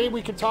relaxing game.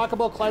 We can talk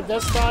about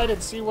Clandestine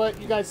and see what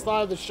you guys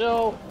thought of the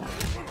show.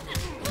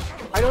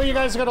 I know you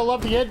guys are going to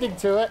love the ending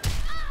to it.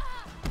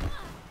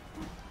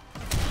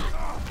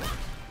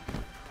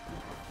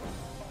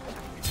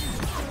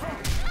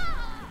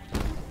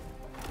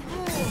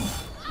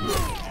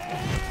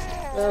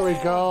 There we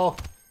go.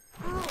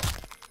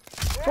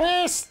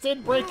 Twist!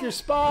 Didn't break your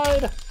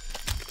spine.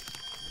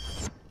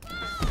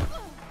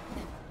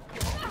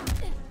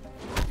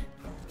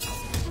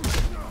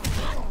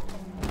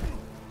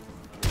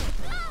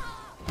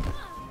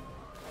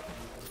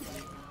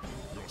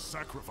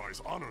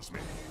 Sacrifice honors me.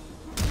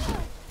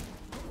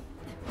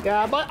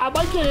 Yeah, I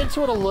might get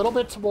into it a little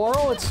bit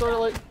tomorrow. It's sort of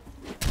like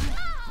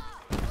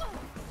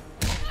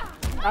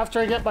after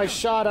I get my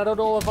shot, I don't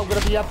know if I'm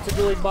going to be up to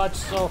doing much,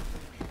 so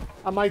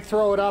I might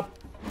throw it up.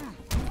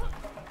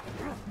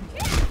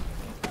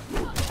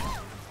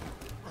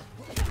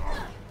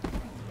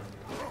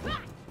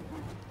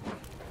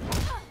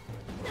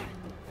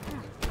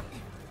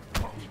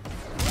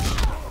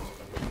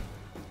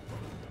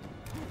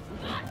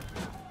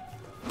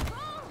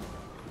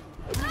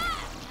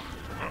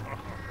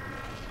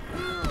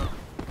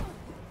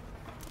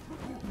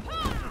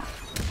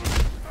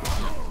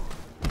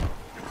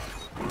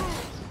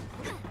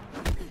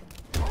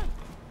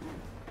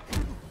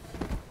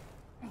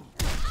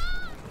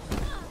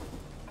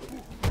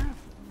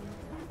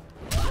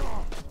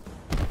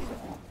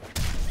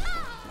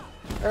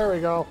 There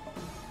we go.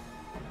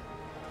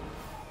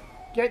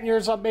 Getting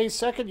yours on May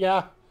 2nd,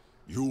 yeah.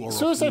 As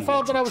soon as I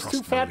found that I was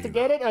too fat to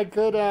get it, I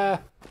could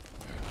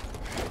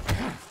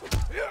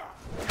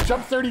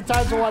jump 30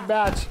 times in one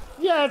match.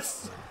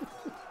 Yes!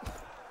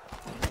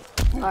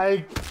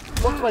 I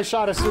booked my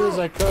shot as soon as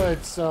I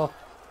could, so.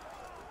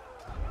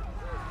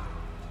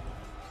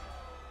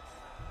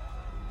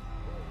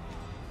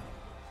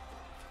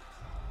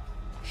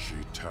 She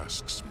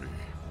tasks me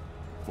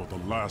for the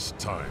last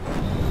time.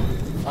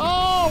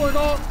 Oh,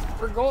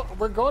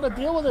 we're going to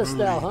deal with this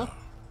now, huh?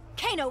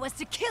 Kano was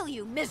to kill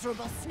you,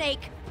 miserable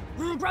snake.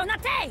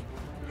 Brunate!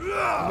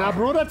 Na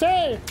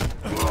Brunate!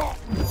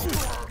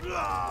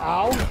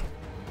 Ow.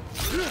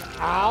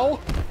 Ow.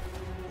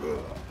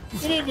 You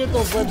didn't get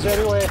those limbs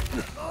anyway.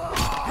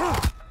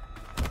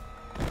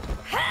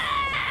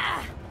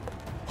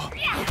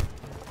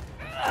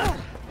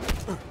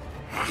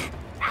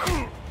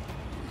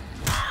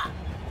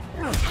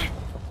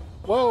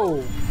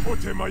 Whoa.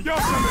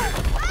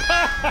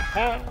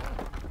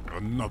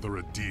 Another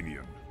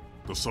Edenian,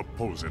 the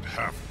supposed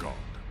half-god.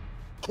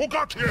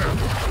 Kotal Kahn!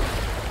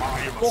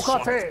 I am a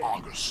son Kokate. of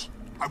Argus.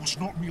 I was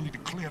not merely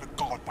declared a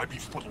god by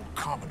befuddled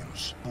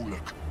commoners,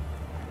 Bullock.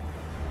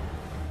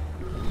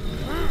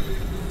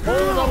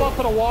 Hold them up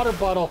in a water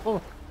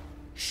bottle.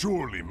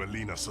 Surely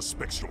Melina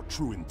suspects your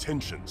true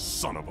intentions,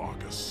 son of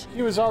Argus.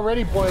 He was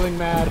already boiling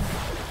mad.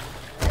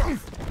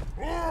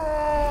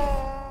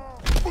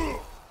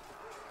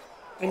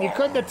 And you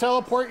couldn't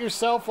teleport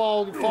yourself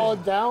while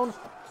falling down?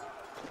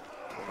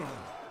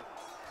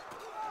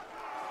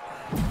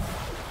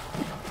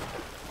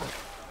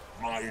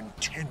 My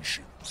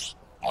intentions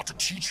are to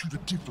teach you the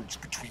difference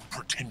between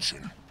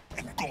pretension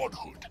and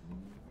godhood.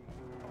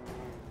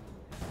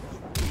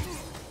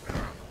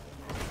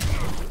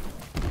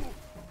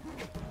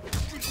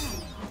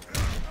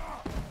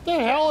 The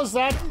hell is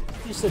that?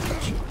 You said.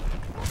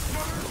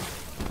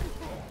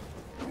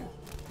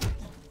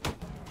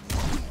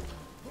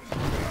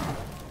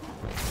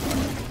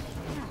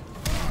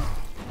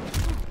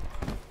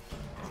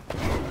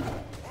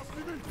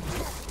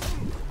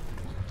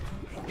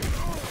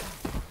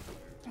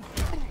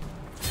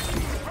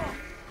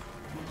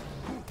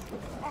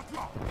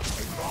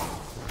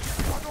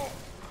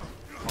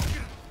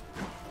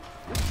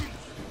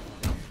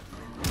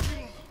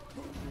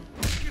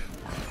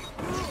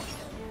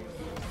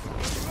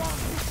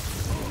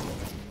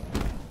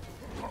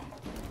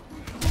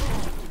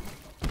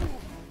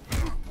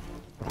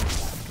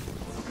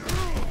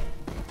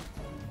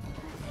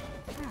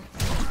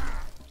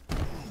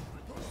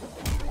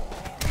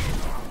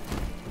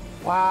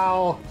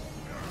 Wow.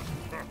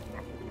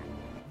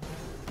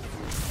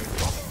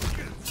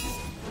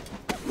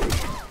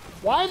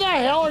 Why the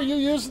hell are you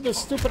using this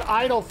stupid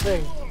idol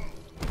thing?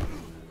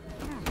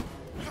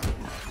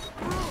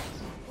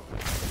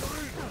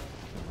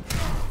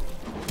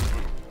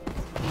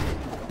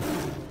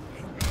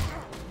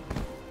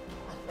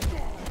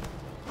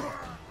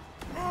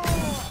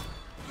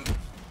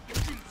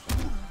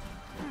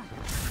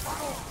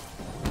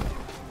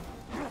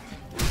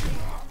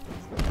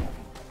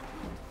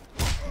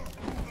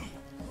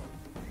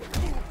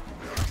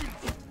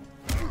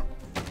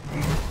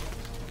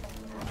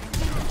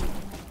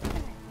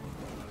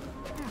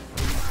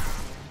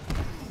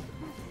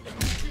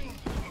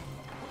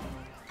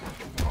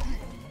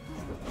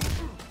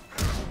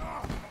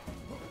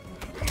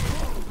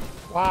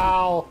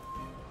 Wow.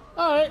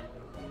 Alright.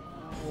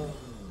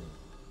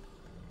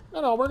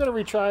 No, we're gonna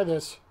retry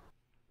this.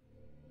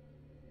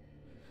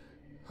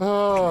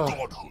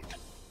 Godhood.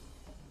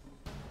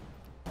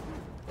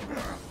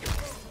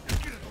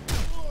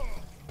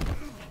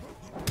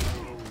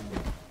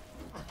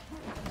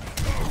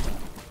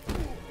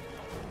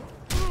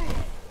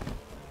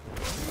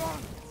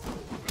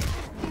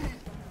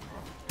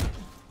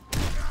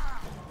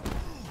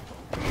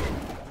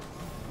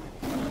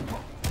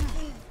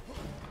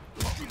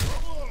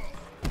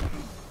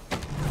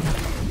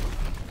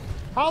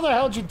 How the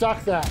hell did you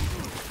duck that?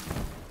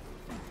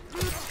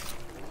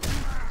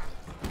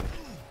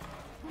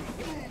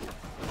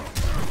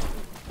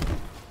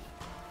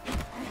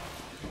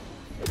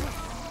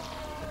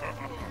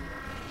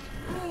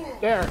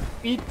 There,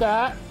 eat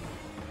that.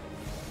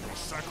 Your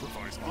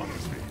sacrifice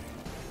honors me.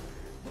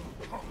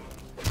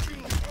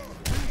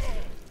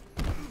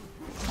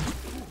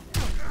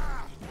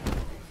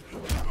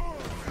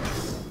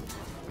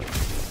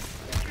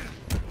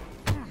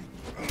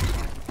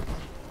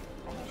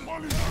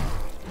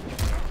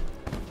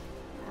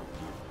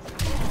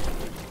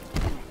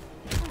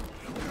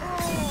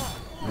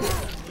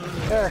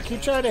 There,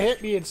 keep trying to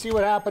hit me and see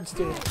what happens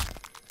to you.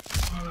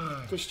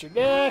 Twist your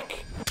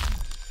neck.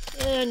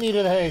 And knee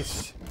to the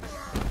haste.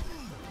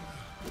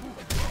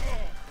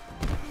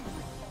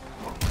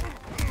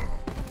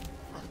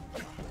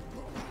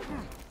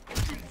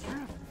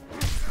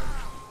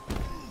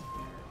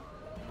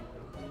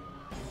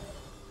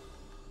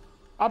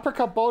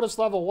 Uppercut bonus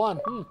level 1.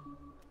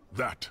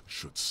 That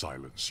should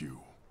silence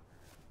you.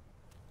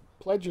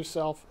 Pledge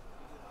yourself.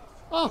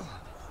 Oh.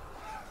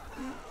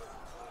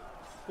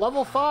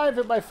 Level 5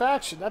 in my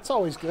faction. That's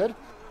always good.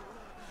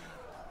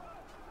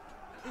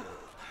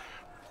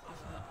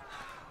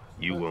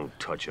 You won't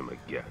touch him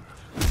again.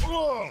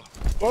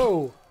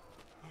 Whoa.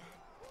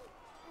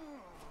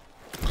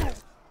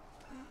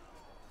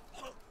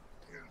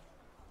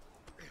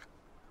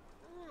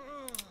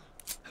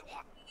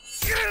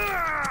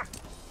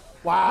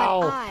 Wow.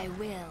 But I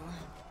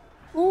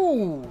will.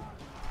 Ooh.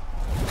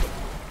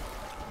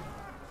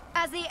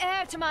 As the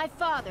heir to my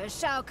father,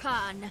 Shao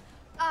Kahn,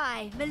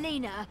 I,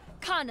 Melina,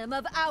 Khanum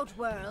of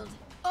Outworld,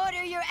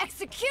 order your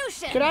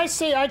execution! Can I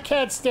say I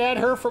can't stand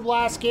her from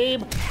last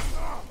game?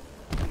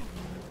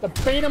 The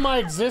bane of my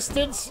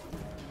existence?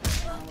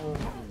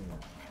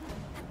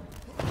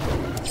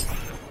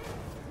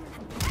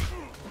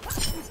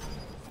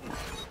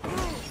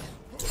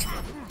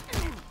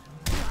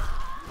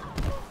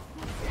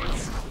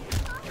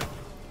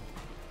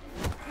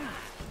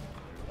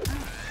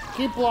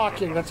 Keep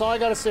blocking. That's all I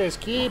gotta say is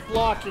keep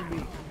blocking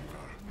me.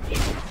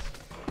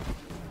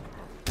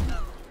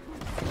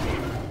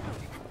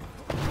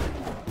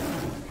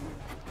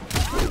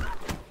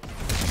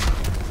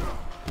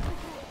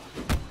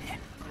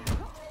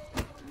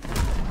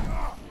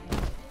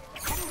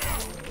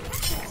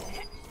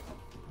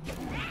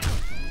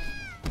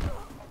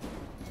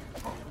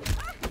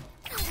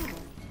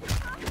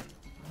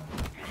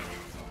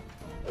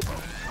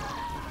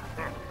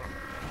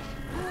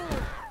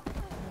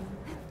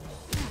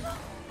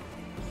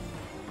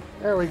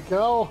 There we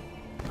go.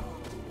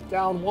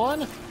 Down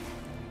one.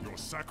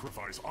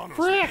 sacrifice honors.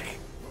 Frick!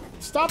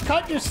 Stop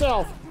cutting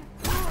yourself!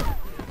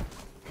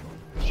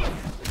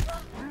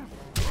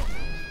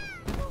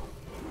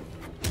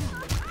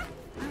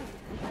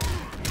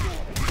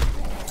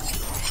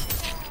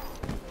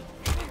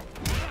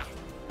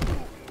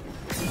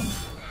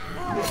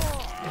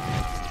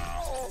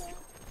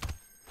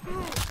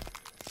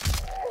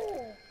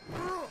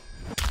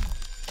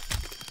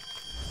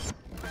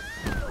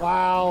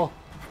 Wow.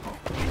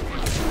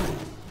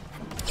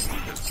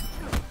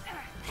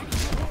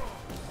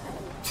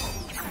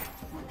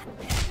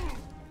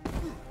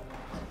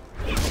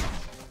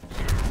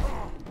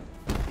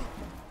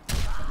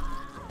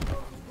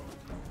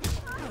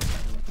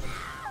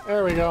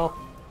 There we go.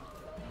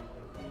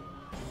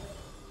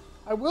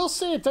 I will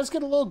say it does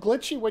get a little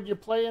glitchy when you're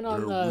playing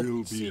on there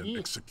will be CD. an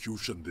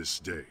execution this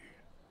day.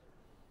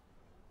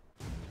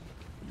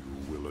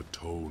 You will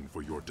atone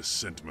for your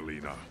descent,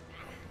 Melina.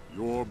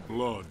 Your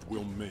blood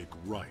will make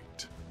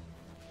right.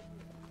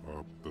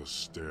 Up the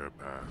stair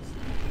path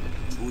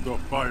to the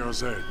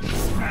fire's edge.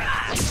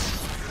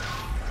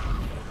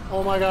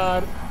 Oh my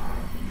god.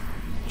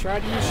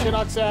 Tried to use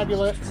Shinock's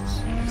amulet.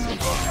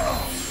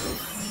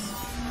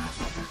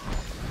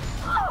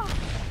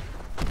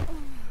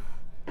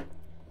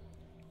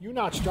 You're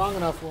not strong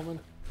enough, woman.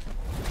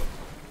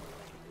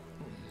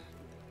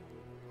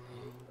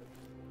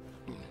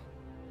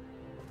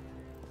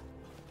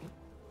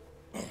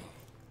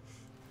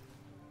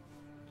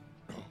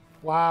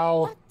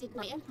 Wow. What did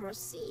my emperor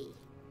see?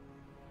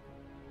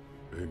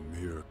 A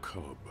mere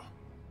cub,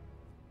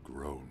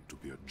 grown to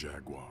be a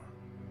jaguar.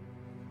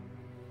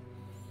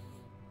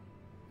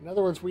 In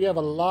other words, we have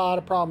a lot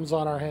of problems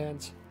on our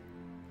hands.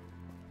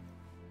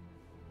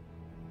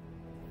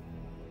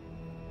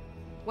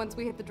 Once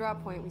we hit the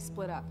drop point, we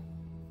split up.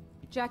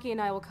 Jackie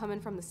and I will come in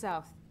from the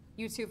south.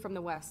 You two from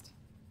the west.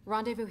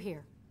 Rendezvous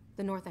here,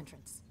 the north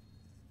entrance.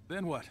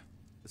 Then what?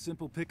 A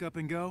simple pick up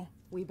and go?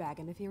 We bag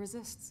him if he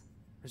resists.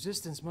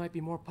 Resistance might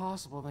be more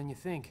possible than you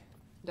think.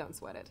 Don't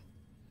sweat it.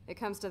 It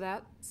comes to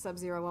that,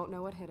 Sub-Zero won't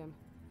know what hit him.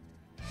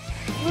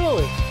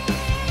 Really?